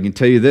lawns. I can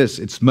tell you this,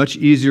 it's much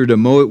easier to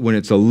mow it when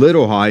it's a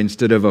little high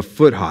instead of a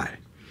foot high.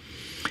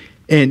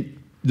 And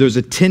there's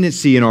a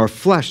tendency in our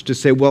flesh to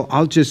say, well,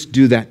 I'll just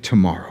do that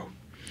tomorrow.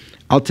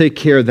 I'll take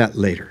care of that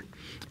later.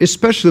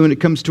 Especially when it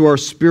comes to our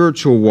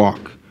spiritual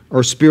walk,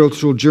 our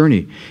spiritual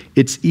journey.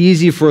 It's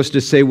easy for us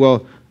to say,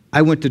 well,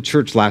 I went to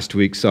church last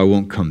week, so I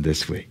won't come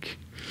this week.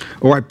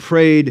 Or I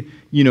prayed,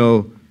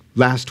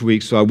 last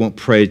week, so I won't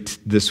pray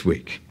this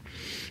week.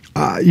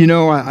 I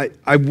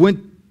went,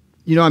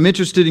 I'm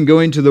interested in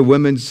going to the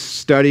women's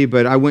study,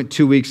 but I went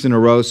 2 weeks in a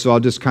row, so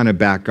I'll just kind of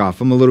back off.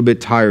 I'm a little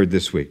bit tired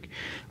this week.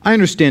 I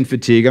understand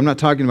fatigue. I'm not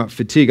talking about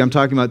fatigue. I'm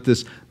talking about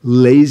this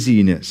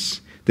laziness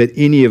that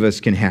any of us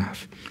can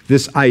have.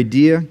 This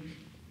idea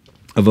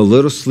of a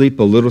little sleep,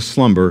 a little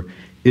slumber,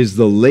 is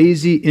the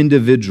lazy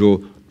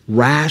individual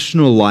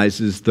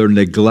rationalizes their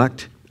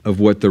neglect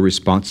of what their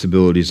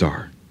responsibilities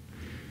are.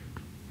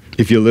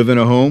 If you live in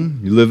a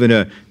home, you live in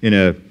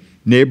a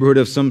neighborhood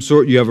of some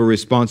sort, you have a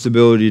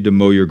responsibility to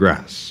mow your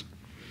grass.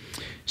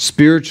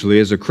 Spiritually,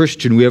 as a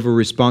Christian, we have a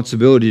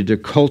responsibility to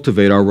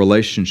cultivate our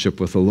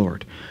relationship with the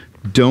Lord.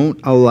 Don't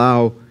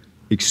allow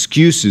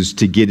excuses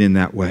to get in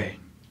that way.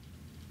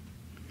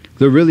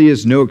 There really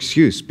is no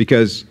excuse,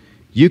 because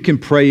you can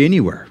pray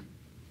anywhere.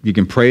 You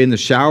can pray in the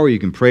shower, you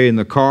can pray in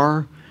the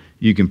car,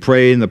 you can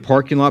pray in the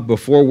parking lot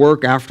before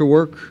work, after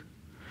work.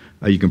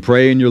 You can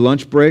pray in your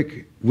lunch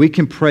break. We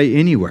can pray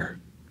anywhere.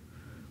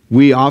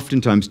 We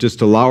oftentimes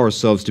just allow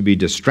ourselves to be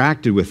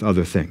distracted with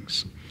other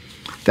things.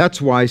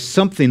 That's why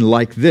something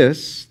like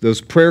this,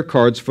 those prayer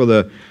cards for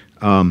the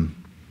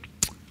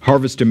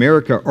Harvest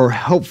America, are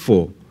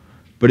helpful,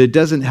 but it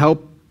doesn't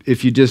help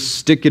if you just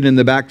stick it in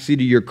the back seat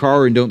of your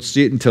car and don't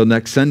see it until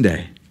next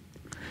Sunday.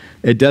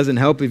 It doesn't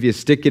help if you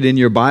stick it in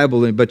your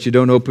Bible, but you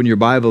don't open your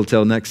Bible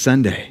until next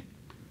Sunday.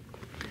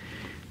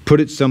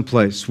 Put it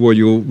someplace where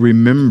you'll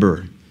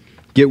remember.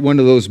 Get one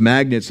of those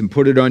magnets and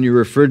put it on your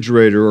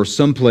refrigerator or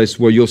someplace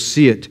where you'll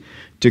see it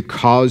to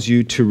cause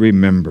you to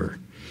remember.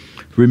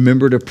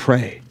 Remember to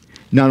pray,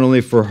 not only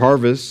for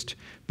Harvest,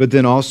 but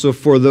then also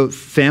for the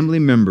family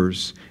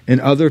members and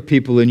other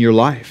people in your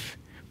life.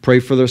 Pray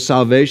for their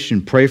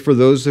salvation. Pray for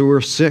those who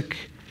are sick.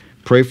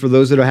 Pray for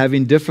those that are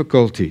having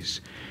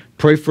difficulties.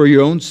 Pray for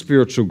your own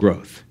spiritual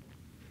growth.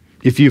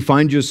 If you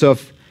find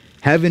yourself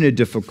having a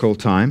difficult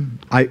time,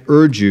 I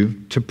urge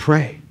you to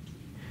pray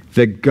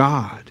that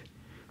God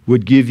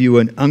would give you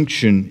an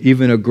unction,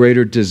 even a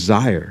greater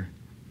desire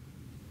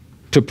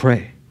to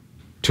pray,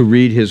 to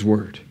read His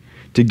Word,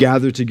 to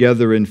gather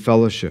together in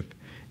fellowship,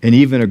 and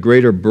even a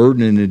greater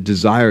burden and a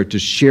desire to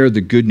share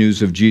the good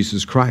news of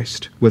Jesus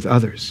Christ with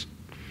others.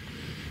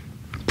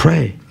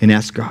 Pray and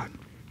ask God.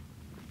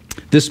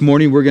 This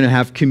morning we're going to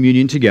have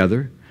communion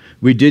together.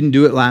 We didn't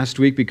do it last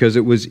week because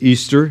it was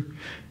Easter,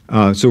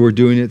 so we're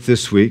doing it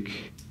this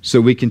week so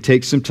we can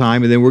take some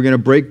time, and then we're going to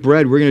break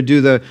bread. We're going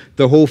to do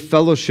the whole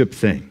fellowship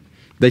thing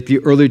like the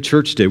early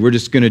church did. We're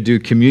just going to do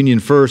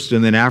communion first,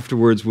 and then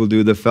afterwards we'll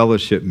do the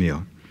fellowship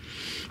meal.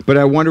 But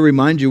I want to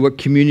remind you what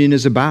communion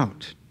is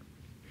about.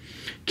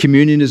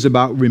 Communion is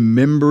about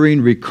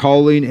remembering,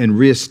 recalling, and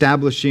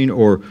reestablishing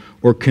or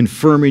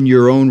confirming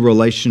your own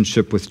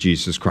relationship with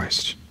Jesus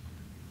Christ.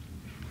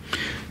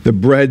 The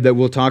bread that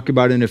we'll talk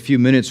about in a few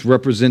minutes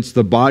represents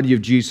the body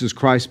of Jesus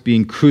Christ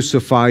being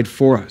crucified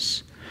for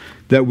us,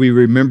 that we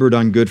remembered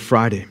on Good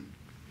Friday.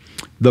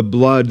 The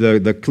blood, the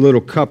little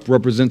cup,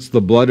 represents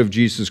the blood of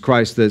Jesus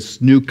Christ, this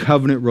new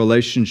covenant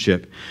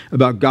relationship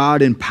about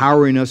God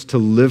empowering us to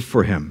live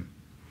for Him.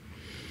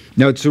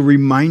 Now, it's a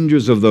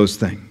reminders of those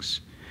things.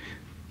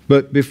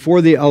 But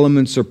before the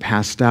elements are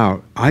passed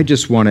out, I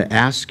just want to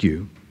ask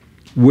you,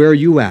 where are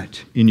you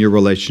at in your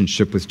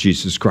relationship with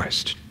Jesus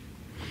Christ?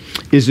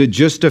 Is it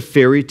just a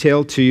fairy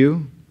tale to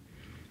you?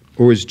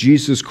 Or is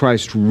Jesus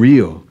Christ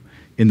real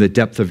in the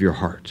depth of your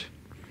heart?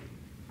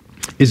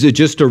 Is it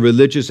just a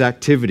religious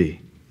activity?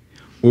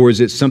 Or is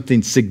it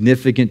something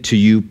significant to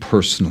you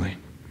personally?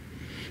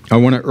 I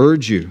want to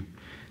urge you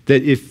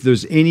that if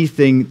there's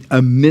anything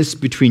amiss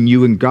between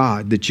you and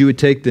God, that you would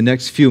take the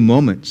next few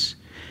moments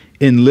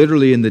and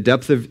literally in the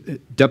depth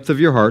of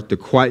your heart, the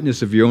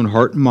quietness of your own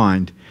heart and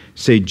mind,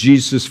 say,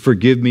 Jesus,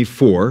 forgive me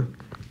for,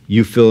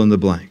 you fill in the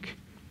blank.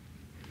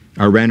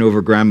 I ran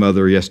over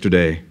grandmother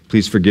yesterday.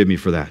 Please forgive me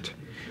for that.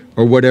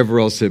 Or whatever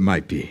else it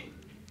might be.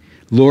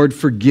 Lord,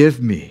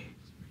 forgive me.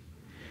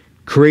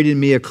 Create in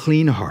me a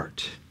clean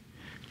heart.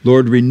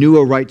 Lord, renew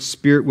a right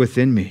spirit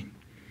within me.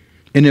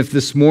 And if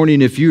this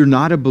morning, if you're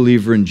not a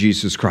believer in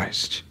Jesus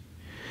Christ,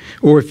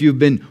 or if you've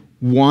been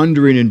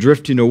wandering and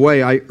drifting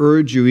away, I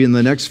urge you in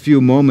the next few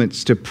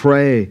moments to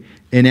pray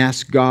and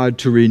ask God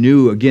to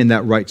renew, again,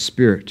 that right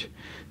spirit.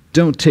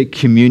 Don't take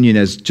communion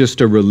as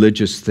just a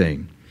religious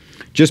thing.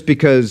 Just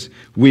because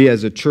we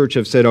as a church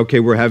have said, okay,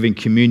 we're having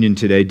communion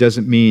today,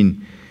 doesn't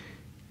mean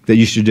that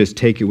you should just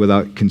take it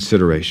without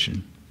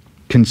consideration.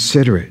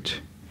 Consider it.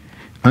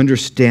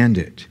 Understand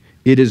it.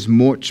 It is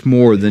much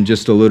more than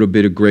just a little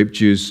bit of grape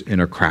juice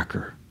and a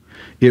cracker.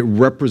 It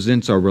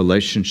represents our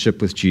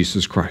relationship with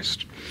Jesus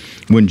Christ.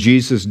 When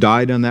Jesus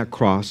died on that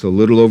cross a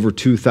little over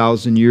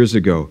 2,000 years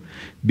ago,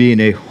 being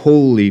a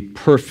holy,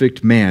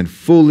 perfect man,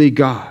 fully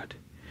God,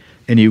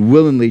 and he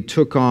willingly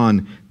took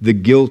on the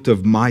guilt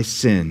of my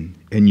sin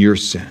and your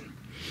sin.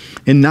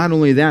 And not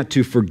only that,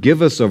 to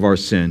forgive us of our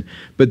sin,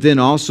 but then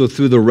also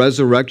through the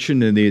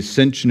resurrection and the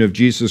ascension of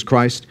Jesus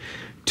Christ,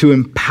 to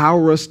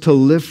empower us to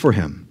live for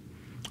him.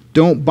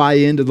 Don't buy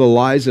into the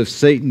lies of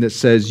Satan that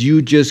says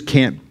you just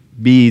can't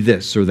be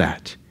this or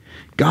that.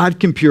 God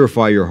can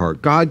purify your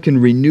heart. God can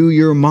renew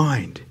your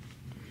mind.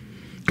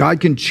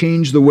 God can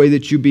change the way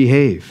that you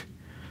behave.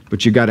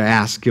 But you got to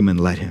ask him and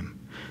let him.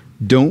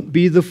 Don't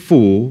be the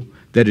fool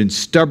that in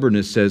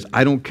stubbornness says,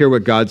 I don't care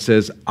what God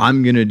says,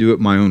 I'm going to do it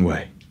my own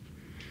way.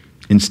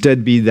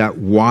 Instead, be that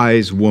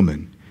wise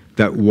woman,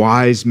 that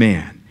wise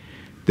man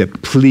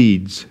that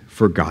pleads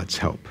for God's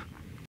help.